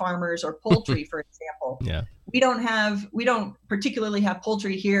hog farmers or poultry, for example. Yeah. We don't particularly have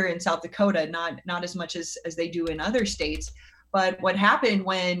poultry here in South Dakota, not as much as they do in other states. But what happened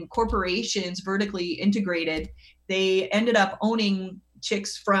when corporations vertically integrated, they ended up owning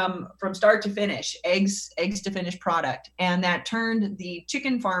chicks from start to finish, eggs to finished product. And that turned the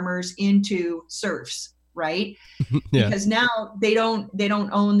chicken farmers into serfs, right? Yeah. Because now they don't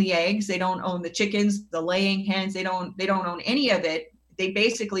own the eggs, they don't own the chickens, the laying hens, they don't own any of it. They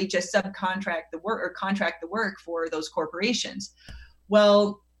basically just subcontract the work or contract the work for those corporations.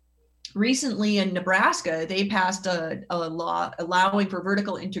 Well, recently in Nebraska, they passed a law allowing for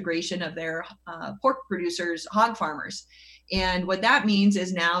vertical integration of their pork producers, hog farmers. And what that means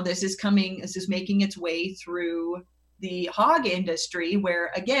is now this is making its way through the hog industry,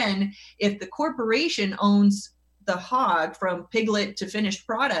 where, again, if the corporation owns the hog from piglet to finished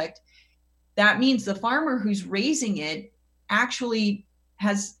product, that means the farmer who's raising it actually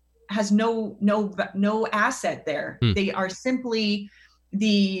has no asset there. They are simply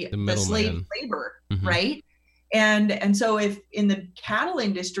the slave labor, right? And so if in the cattle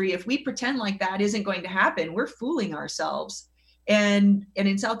industry, if we pretend like that isn't going to happen, we're fooling ourselves. And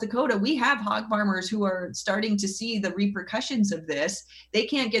in South Dakota, we have hog farmers who are starting to see the repercussions of this. They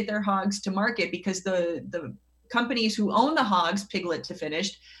can't get their hogs to market because the companies who own the hogs, piglet to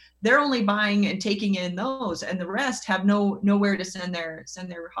finished, they're only buying and taking in those, and the rest have nowhere to send their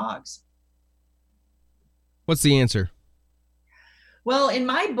hogs. What's the answer? Well, in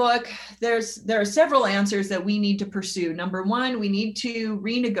my book, there are several answers that we need to pursue. Number one, we need to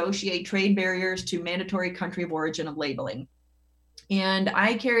renegotiate trade barriers to mandatory country of origin of labeling. And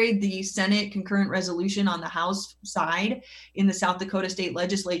I carried the Senate concurrent resolution on the House side in the South Dakota State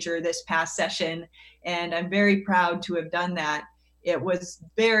Legislature this past session, and I'm very proud to have done that. It was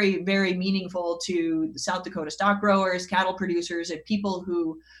very, very meaningful to South Dakota stock growers, cattle producers, and people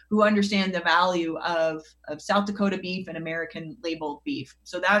who understand the value of South Dakota beef and American labeled beef.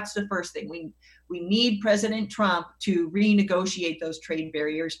 So that's the first thing. We need President Trump to renegotiate those trade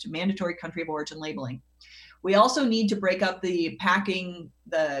barriers to mandatory country of origin labeling. We also need to break up the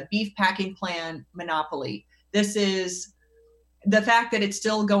beef packing plant monopoly. This is the fact that it's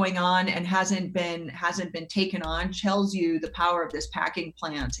still going on and hasn't been taken on tells you the power of this packing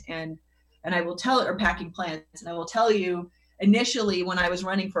plant. And I will tell or packing plants, and I will tell you, initially when I was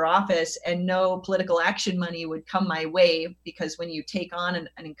running for office and no political action money would come my way, because when you take on an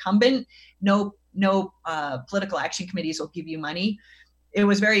incumbent, no political action committees will give you money. It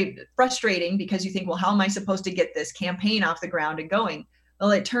was very frustrating because you think, well, how am I supposed to get this campaign off the ground and going?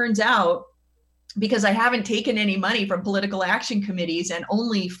 Well, it turns out, because I haven't taken any money from political action committees and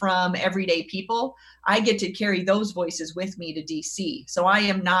only from everyday people, I get to carry those voices with me to DC. So I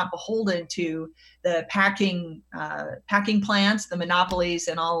am not beholden to the packing plants, the monopolies,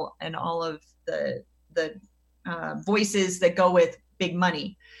 and all of the voices that go with big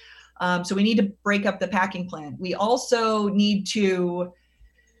money. So we need to break up the packing plant. We also need to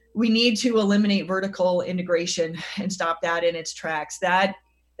eliminate vertical integration and stop that in its tracks.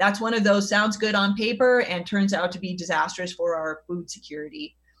 That's one of those sounds good on paper and turns out to be disastrous for our food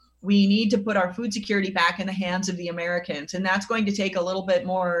security. We need to put our food security back in the hands of the Americans, and that's going to take a little bit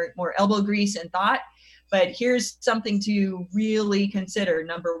more elbow grease and thought. But here's something to really consider.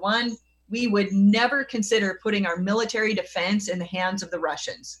 Number one, we would never consider putting our military defense in the hands of the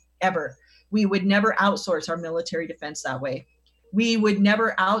Russians, ever. We would never outsource our military defense that way. We would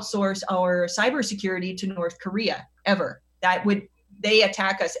never outsource our cybersecurity to North Korea, ever. They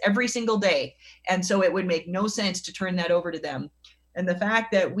attack us every single day. And so it would make no sense to turn that over to them. And the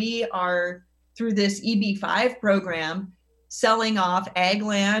fact that we are, through this EB-5 program, selling off ag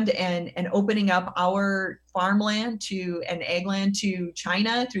land and opening up our farmland and ag land to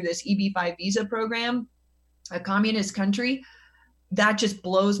China through this EB-5 visa program, a communist country, that just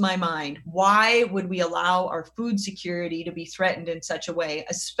blows my mind. Why would we allow our food security to be threatened in such a way,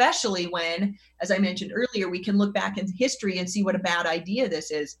 especially when, as I mentioned earlier, we can look back in history and see what a bad idea this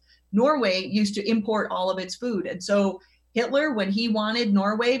is. Norway used to import all of its food. And so Hitler, when he wanted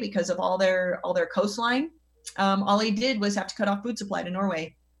Norway because of all their coastline, all he did was have to cut off food supply to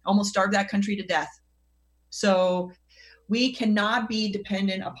Norway, almost starve that country to death. So we cannot be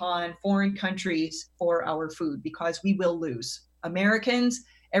dependent upon foreign countries for our food, because we will lose. Americans,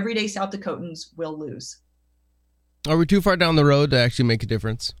 everyday South Dakotans, will lose. Are we too far down the road to actually make a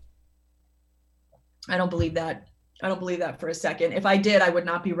difference? I don't believe that. I don't believe that for a second. If I did, I would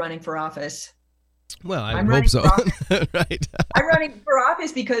not be running for office. Well, I hope so. Right. I'm running for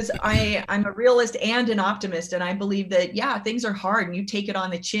office because I'm a realist and an optimist, and I believe that, yeah, things are hard and you take it on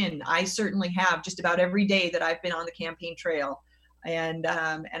the chin. I certainly have, just about every day that I've been on the campaign trail. And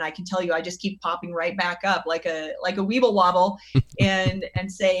I can tell you, I just keep popping right back up like a weeble wobble and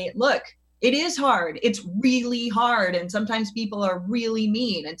say, look, it is hard. It's really hard. And sometimes people are really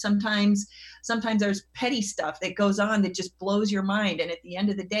mean. And sometimes there's petty stuff that goes on that just blows your mind. And at the end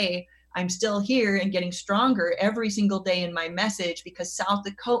of the day, I'm still here and getting stronger every single day in my message, because South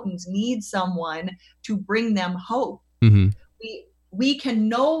Dakotans need someone to bring them hope. Mm-hmm. We can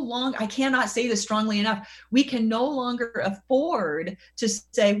no longer, I cannot say this strongly enough, we can no longer afford to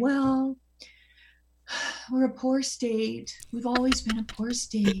say, well, we're a poor state. We've always been a poor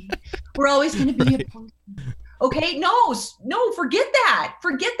state. We're always going to be a poor state. Okay, no, forget that.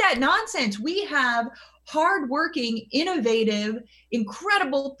 Forget that nonsense. We have hardworking, innovative,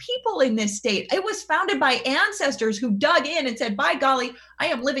 incredible people in this state. It was founded by ancestors who dug in and said, by golly, I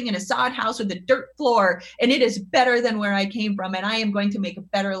am living in a sod house with a dirt floor, and it is better than where I came from, and I am going to make a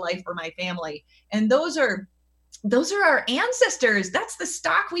better life for my family. And those are our ancestors. That's the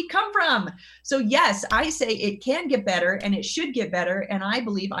stock we come from. So yes, I say it can get better, and it should get better, and I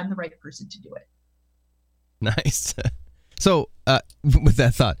believe I'm the right person to do it. Nice. So with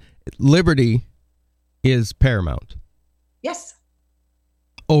that thought, liberty is paramount. Yes.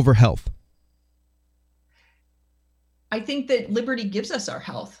 over health? I think that liberty gives us our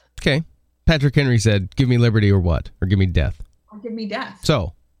health. Okay. Patrick Henry said, give me liberty or what? Or give me death. Or give me death.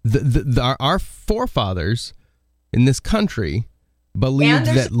 So our forefathers in this country believed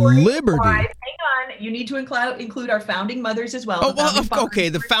that liberty... Hang on. You need to include our founding mothers as well. Oh, well, okay.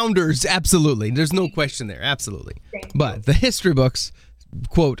 The founders, absolutely. There's no question there. Absolutely. But the history books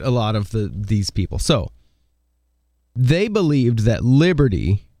quote a lot of these people. So they believed that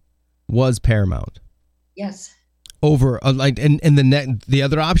liberty was paramount. Yes. Over the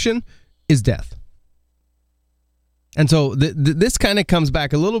other option is death. And so this kind of comes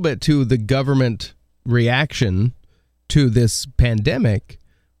back a little bit to the government reaction to this pandemic,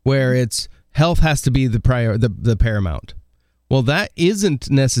 where it's health has to be the paramount. Well, that isn't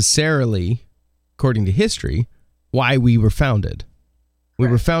necessarily, according to history, why we were founded. We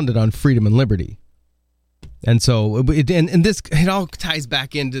were founded on freedom and liberty. And so it all ties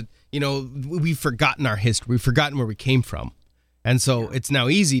back into, we've forgotten our history. We've forgotten where we came from. And so it's now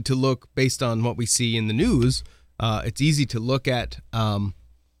easy to look, based on what we see in the news, it's easy to look at,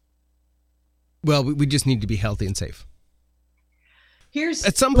 we just need to be healthy and safe.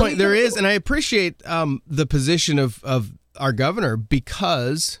 At some point there is, and I appreciate the position of our governor,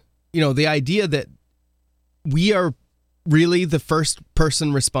 because, the idea that we are really the first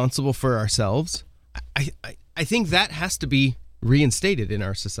person responsible for ourselves, I think that has to be reinstated in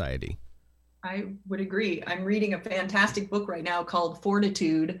our society. I would agree. I'm reading a fantastic book right now called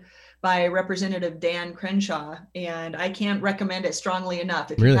Fortitude by Representative Dan Crenshaw, and I can't recommend it strongly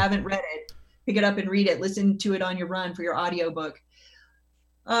enough. If you haven't read it, pick it up and read it. Listen to it on your run for your audiobook.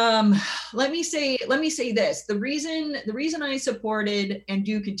 Let me say this. The reason I supported and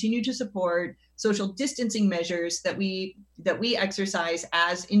do continue to support social distancing measures that we exercise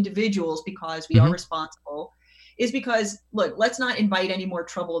as individuals, because we are responsible, is because, look, let's not invite any more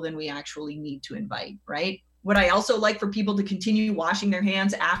trouble than we actually need to invite, right? Would I also like for people to continue washing their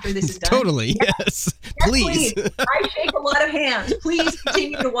hands after this is done? Totally, yes. Please. I shake a lot of hands. Please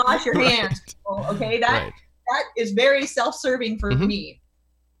continue to wash your hands. Okay, that is very self-serving for me.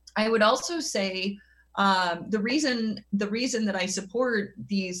 I would also say the reason that I support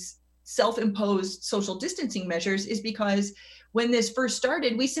these self-imposed social distancing measures is because when this first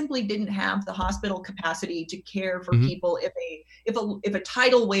started, we simply didn't have the hospital capacity to care for people if a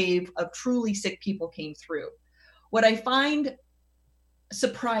tidal wave of truly sick people came through. What I find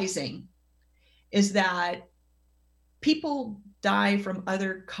surprising is that people die from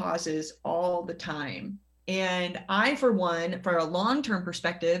other causes all the time. And I, for one, for a long-term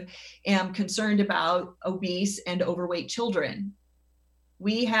perspective, am concerned about obese and overweight children.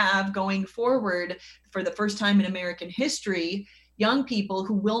 We have, going forward, for the first time in American history, young people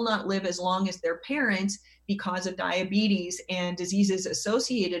who will not live as long as their parents because of diabetes and diseases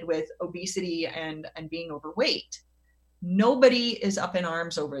associated with obesity and being overweight. Nobody is up in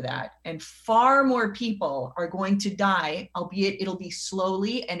arms over that. And far more people are going to die, albeit it'll be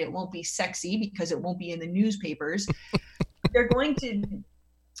slowly and it won't be sexy because it won't be in the newspapers. They're going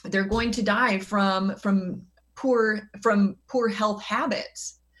to die from poor health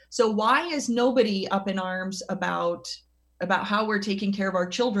habits. So why is nobody up in arms about how we're taking care of our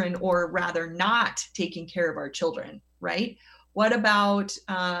children, or rather not taking care of our children, right? What about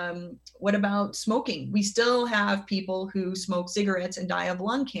smoking? We still have people who smoke cigarettes and die of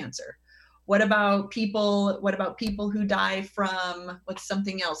lung cancer. What about people who die from what's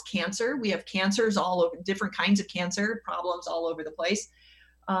something else? Cancer. We have cancers all over, different kinds of cancer problems all over the place.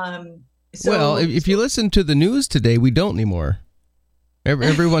 If you listen to the news today, we don't anymore.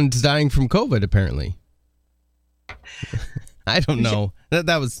 Everyone's dying from COVID, apparently. I don't know.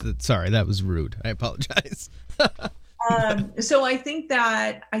 That was rude. I apologize. So I think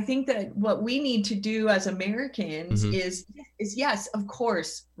that what we need to do as Americans is yes, of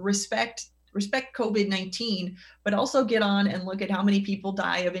course, respect COVID-19, but also get on and look at how many people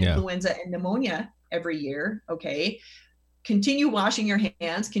die of influenza and pneumonia every year. Okay. Continue washing your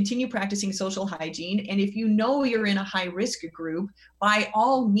hands, continue practicing social hygiene. And if you know you're in a high risk group, by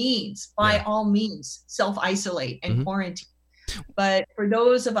all means, self-isolate and quarantine. But for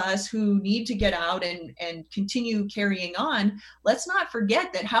those of us who need to get out and continue carrying on, let's not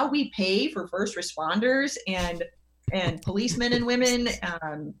forget that how we pay for first responders and policemen and women,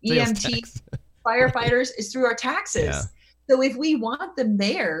 EMT, firefighters is through our taxes. Yeah. So if we want them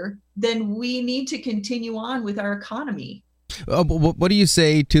there, then we need to continue on with our economy. What do you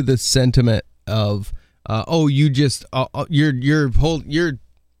say to the sentiment of,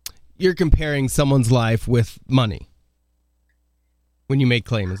 you're comparing someone's life with money? when you make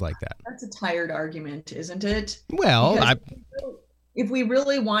claims like that. That's a tired argument, isn't it? Well, Because if we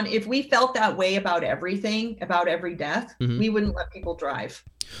really want, if we felt that way about everything, about every death, we wouldn't let people drive.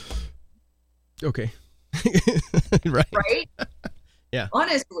 Okay. Right. Right? Yeah.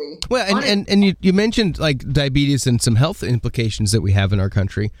 Honestly. Well, and you mentioned like diabetes and some health implications that we have in our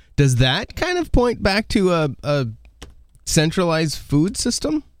country. Does that kind of point back to a centralized food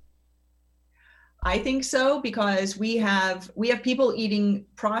system? I think so, because we have people eating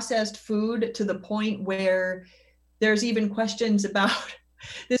processed food to the point where there's even questions about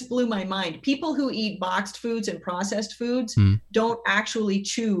this blew my mind. People who eat boxed foods and processed foods don't actually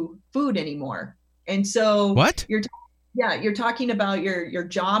chew food anymore. And so what? You're talking about your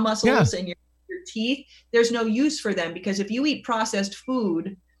jaw muscles and your teeth. There's no use for them, because if you eat processed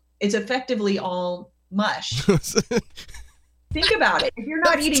food, it's effectively all mush. Think about it. If you're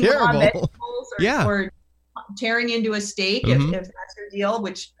not eating raw vegetables or tearing into a steak, if that's your deal,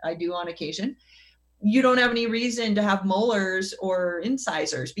 which I do on occasion, you don't have any reason to have molars or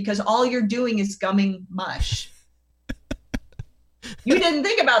incisors, because all you're doing is gumming mush. You didn't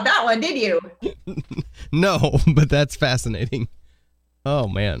think about that one, did you? No, but that's fascinating. Oh,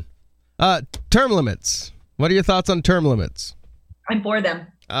 man. Term limits. What are your thoughts on term limits? I'm for them.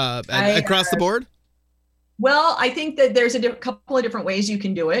 Across the board? Well, I think that there's a couple of different ways you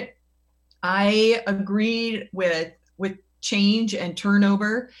can do it. I agreed with change and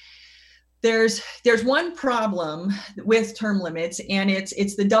turnover. There's one problem with term limits, and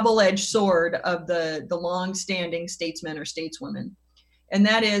it's the double-edged sword of the long-standing statesmen or stateswomen. And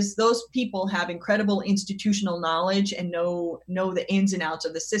that is, those people have incredible institutional knowledge and know the ins and outs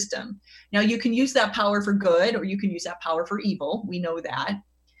of the system. Now, you can use that power for good, or you can use that power for evil. We know that.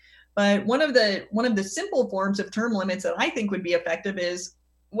 But one of the simple forms of term limits that I think would be effective is,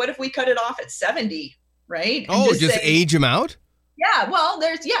 what if we cut it off at 70, right? And just age them out? Yeah, well,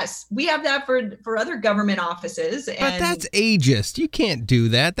 we have that for other government offices. And but that's ageist. You can't do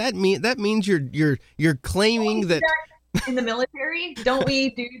that. That means you're claiming that. In the military, don't we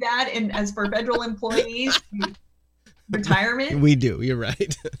do that? And as for federal employees, retirement, we do. You're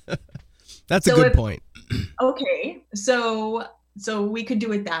right. That's a good point. Okay, so we could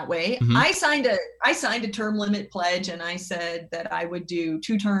do it that way. I signed a term limit pledge, and I said that I would do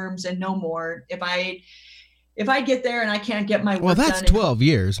 2 terms and no more. If I get there and I can't get my work done. Well, that's 12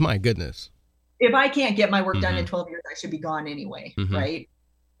 years. My goodness. If I can't get my work done in 12 years, I should be gone anyway, right?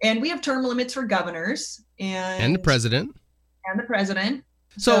 And we have term limits for governors and the president. And the president.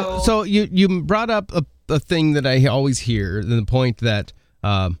 So you brought up a thing that I always hear, the point that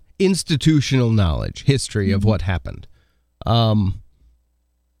institutional knowledge, history of what happened.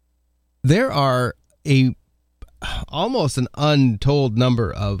 There are almost an untold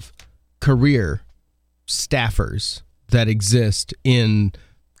number of career staffers that exist in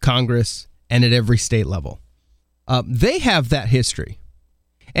Congress and at every state level. They have that history.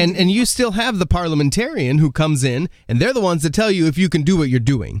 And you still have the parliamentarian who comes in, and they're the ones that tell you if you can do what you're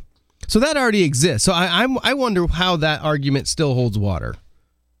doing. So that already exists. So I wonder how that argument still holds water.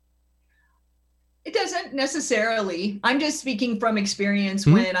 It doesn't necessarily. I'm just speaking from experience.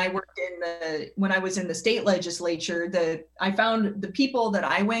 When I was in the state legislature, I found the people that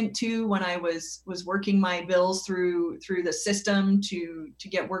I went to when I was working my bills through the system to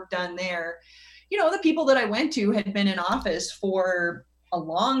get work done there. The people that I went to had been in office for a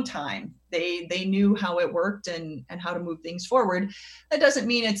long time. They knew how it worked and how to move things forward. That doesn't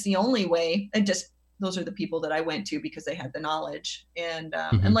mean it's the only way. Those are the people that I went to because they had the knowledge. And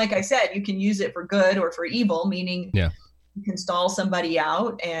like I said, you can use it for good or for evil, meaning you can stall somebody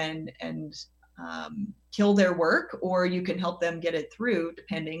out and kill their work, or you can help them get it through,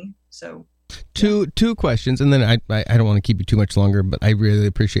 depending. So two questions, and then I don't want to keep you too much longer, but I really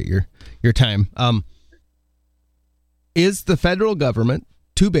appreciate your time. Is the federal government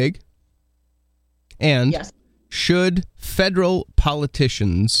too big? And should federal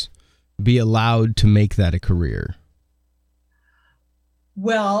politicians be allowed to make that a career?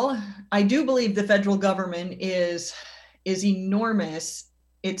 Well, I do believe the federal government is enormous.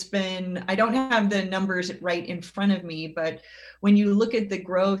 I don't have the numbers right in front of me, but when you look at the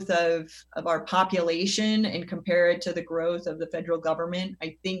growth of our population and compare it to the growth of the federal government,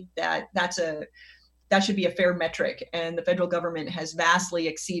 I think that should be a fair metric. And the federal government has vastly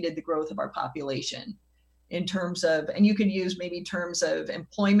exceeded the growth of our population in terms of, and you can use maybe terms of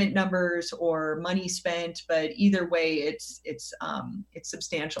employment numbers or money spent, but either way, it's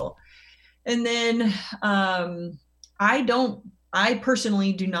substantial. And then I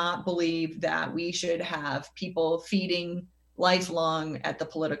personally do not believe that we should have people feeding lifelong at the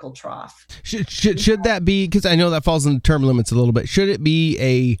political trough. Should that be, because I know that falls in term limits a little bit, should it be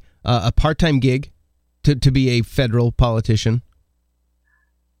a part-time gig to be a federal politician?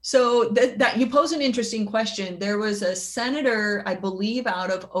 So that you pose an interesting question. There was a senator, I believe,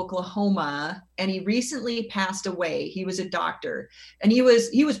 out of Oklahoma, and he recently passed away. He was a doctor, and he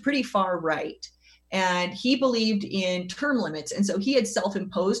was pretty far right, and he believed in term limits, and so he had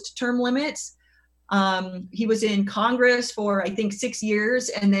self-imposed term limits. He was in Congress for, I think, 6 years,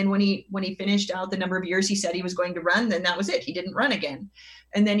 and then when he finished out the number of years he said he was going to run, then that was it. He didn't run again,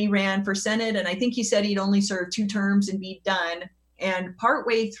 and then he ran for Senate, and I think he said he'd only serve 2 terms and be done. And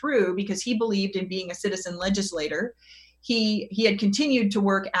partway through, because he believed in being a citizen legislator, he had continued to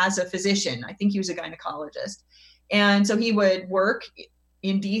work as a physician. I think he was a gynecologist. And so he would work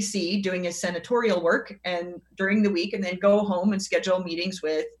in DC doing his senatorial work and during the week, and then go home and schedule meetings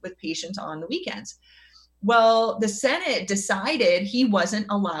with patients on the weekends. Well, the Senate decided he wasn't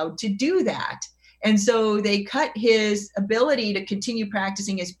allowed to do that. And so they cut his ability to continue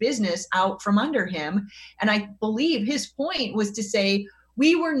practicing his business out from under him. And I believe his point was to say,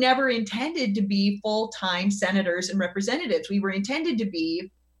 we were never intended to be full-time senators and representatives. We were intended to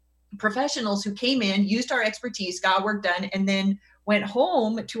be professionals who came in, used our expertise, got work done, and then went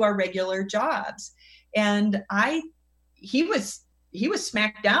home to our regular jobs. And he was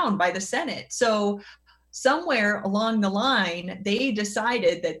smacked down by the Senate. So somewhere along the line, they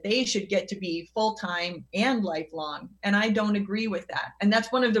decided that they should get to be full-time and lifelong. And I don't agree with that. And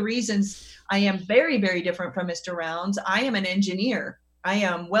that's one of the reasons I am very, very different from Mr. Rounds. I am an engineer. I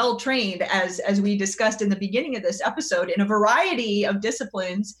am well trained, as we discussed in the beginning of this episode, in a variety of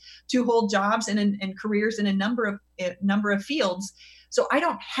disciplines to hold jobs and careers in a number of fields. So I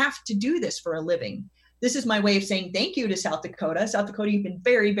don't have to do this for a living. This is my way of saying thank you to South Dakota. South Dakota, you've been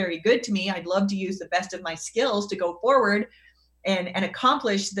very, very good to me. I'd love to use the best of my skills to go forward and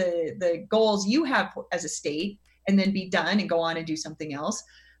accomplish the goals you have as a state, and then be done and go on and do something else.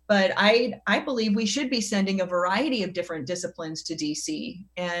 But I believe we should be sending a variety of different disciplines to DC,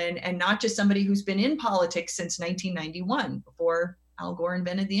 and not just somebody who's been in politics since 1991, before Al Gore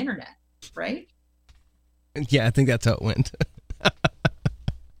invented the internet, right? Yeah, I think that's how it went.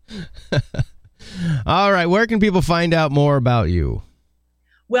 All right. Where can people find out more about you?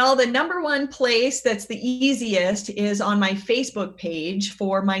 Well, the number one place that's the easiest is on my Facebook page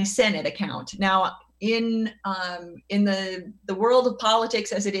for my Senate account. Now, in the world of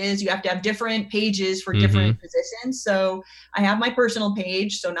politics as it is, you have to have different pages for different positions. So I have my personal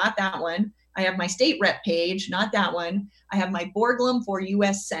page, so not that one. I have my state rep page, not that one. I have my Borglum for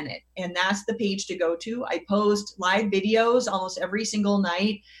U.S. Senate, and that's the page to go to. I post live videos almost every single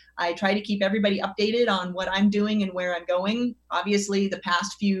night. I try to keep everybody updated on what I'm doing and where I'm going. Obviously, the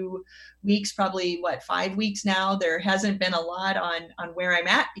past few weeks, probably 5 weeks now, there hasn't been a lot on where I'm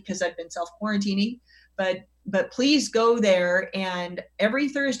at because I've been self-quarantining. But please go there. And every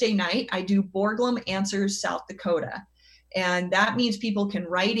Thursday night, I do Borglum Answers South Dakota. And that means people can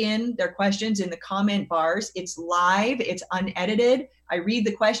write in their questions in the comment bars. It's live, it's unedited. I read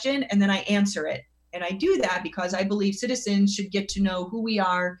the question and then I answer it. And I do that because I believe citizens should get to know who we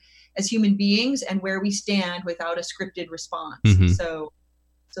are as human beings and where we stand without a scripted response. So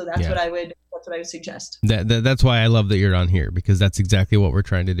that's what I would suggest. That's why I love that you're on here, because that's exactly what we're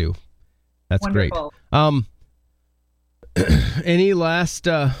trying to do. That's wonderful. Great. Any last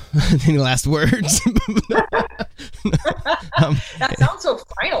words? That sounds so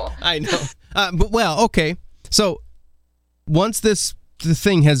final. I know. Okay. So once the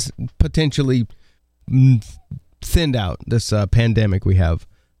thing has potentially thinned out, this pandemic we have,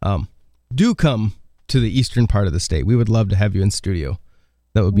 do come to the eastern part of the state. We would love to have you in studio.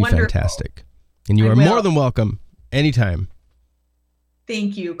 That would be fantastic. And you are more than welcome anytime.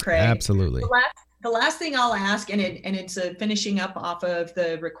 Thank you, Craig. Absolutely. The last thing I'll ask, and it's finishing up off of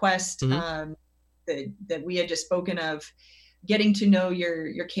the request that we had just spoken of, getting to know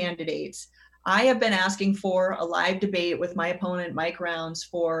your candidates. I have been asking for a live debate with my opponent, Mike Rounds,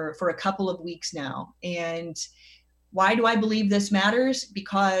 for a couple of weeks now. And why do I believe this matters?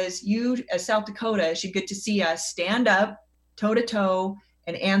 Because you, as South Dakota, should get to see us stand up toe-to-toe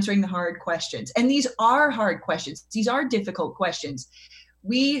and answering the hard questions. And these are hard questions. These are difficult questions.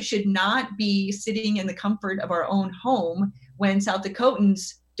 We should not be sitting in the comfort of our own home when South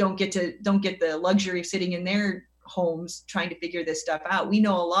Dakotans don't get the luxury of sitting in their homes trying to figure this stuff out. We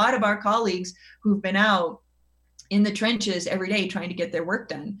know a lot of our colleagues who've been out in the trenches every day trying to get their work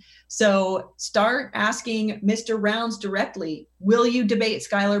done. So start asking Mr. Rounds directly, will you debate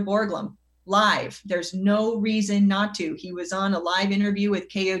Scyller Borglum? live. There's no reason not to. He was on a live interview with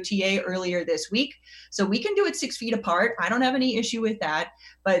KOTA earlier this week. So we can do it 6 feet apart. I don't have any issue with that.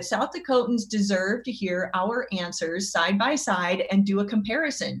 But South Dakotans deserve to hear our answers side by side and do a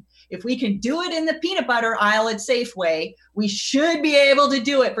comparison. If we can do it in the peanut butter aisle at Safeway, we should be able to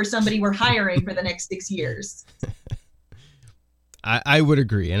do it for somebody we're hiring for the next 6 years. I would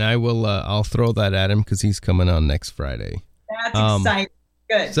agree, and I'll throw that at him because he's coming on next Friday. That's exciting.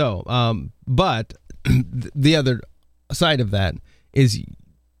 Good. So, but the other side of that is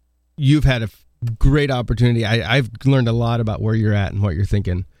you've had a great opportunity. I've learned a lot about where you're at and what you're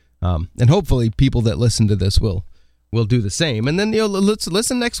thinking, and hopefully people that listen to this will do the same. And then let's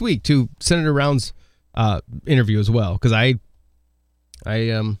listen next week to Senator Round's interview as well, because I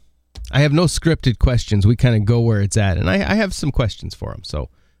have no scripted questions. We kind of go where it's at, and I have some questions for him. So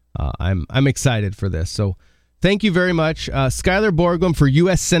I'm excited for this. So thank you very much, Scyller Borglum for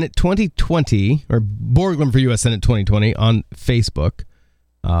U.S. Senate 2020, or Borglum for U.S. Senate 2020 on Facebook.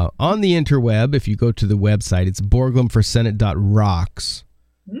 On the interweb, if you go to the website, it's borglumforsenate.rocks.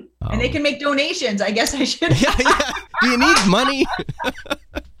 And they can make donations. I guess I should. Yeah. Do you need money?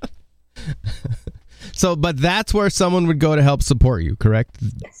 So, but that's where someone would go to help support you, correct?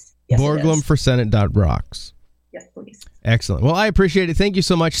 Yes. borglumforsenate.rocks. Yes, please. Excellent. Well, I appreciate it. Thank you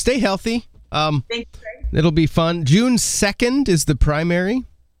so much. Stay healthy. Thank you, Greg. It'll be fun. June 2nd is the primary.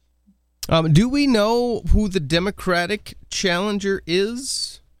 Do we know who the Democratic challenger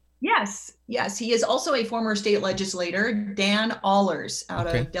is? Yes. He is also a former state legislator, Dan Allers, out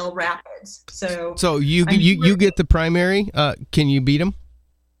of Del Rapids. So you get the primary. Can you beat him?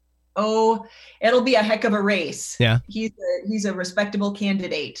 Oh, it'll be a heck of a race. Yeah. He's a respectable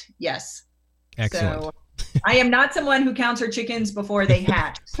candidate. Yes. Excellent. So I am not someone who counts her chickens before they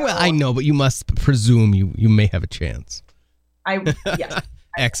hatch. So well, I know, but you must presume you may have a chance. Yes.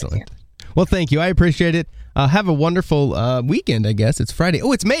 Excellent. Well, thank you. I appreciate it. Have a wonderful weekend, I guess. It's Friday.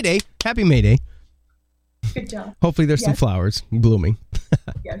 Oh, it's May Day. Happy May Day. Good job. Hopefully there's some flowers blooming.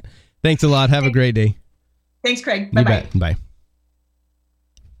 Yes. Thanks a lot. Have a great day. Thanks, Craig. Bye-bye. Bye.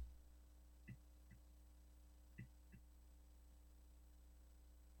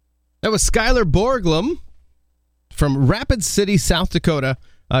 That was Scyller Borglum from Rapid City, South Dakota.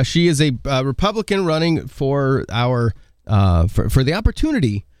 She is a Republican running for for the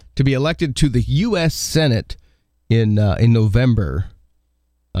opportunity to be elected to the U.S. Senate in November.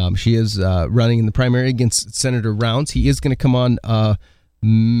 She is running in the primary against Senator Rounds. He is going to come on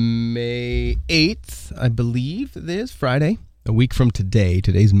May 8th, I believe it is, Friday, a week from today.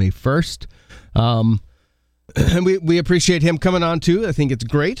 Today's May 1st. And we appreciate him coming on too. I think it's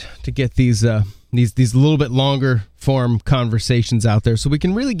great to get these little bit longer form conversations out there, so we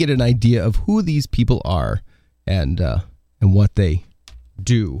can really get an idea of who these people are and what they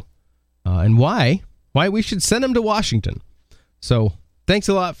do, and why we should send them to Washington. So thanks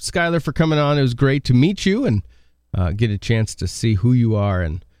a lot, Scyller, for coming on. It was great to meet you and get a chance to see who you are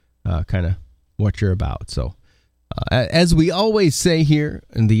and kind of what you're about. So as we always say here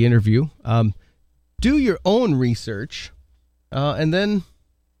in the interview, do your own research, and then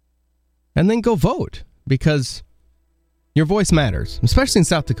go vote, because your voice matters, especially in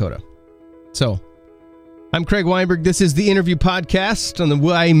South Dakota. So, I'm Craig Weinberg. This is the Interview Podcast on the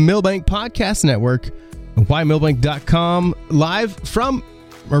Y Milbank Podcast Network, ymilbank.com, live from,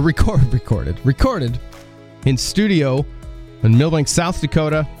 or recorded in studio in Milbank, South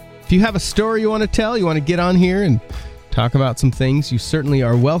Dakota. If you have a story you want to tell, you want to get on here and talk about some things, you certainly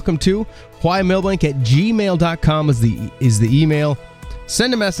are welcome to. ymilbank@gmail.com is the email.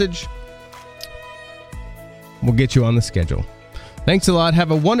 Send a message. We'll get you on the schedule. Thanks a lot.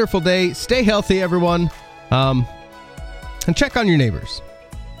 Have a wonderful day. Stay healthy, everyone. And check on your neighbors.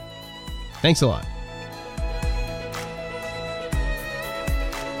 Thanks a lot.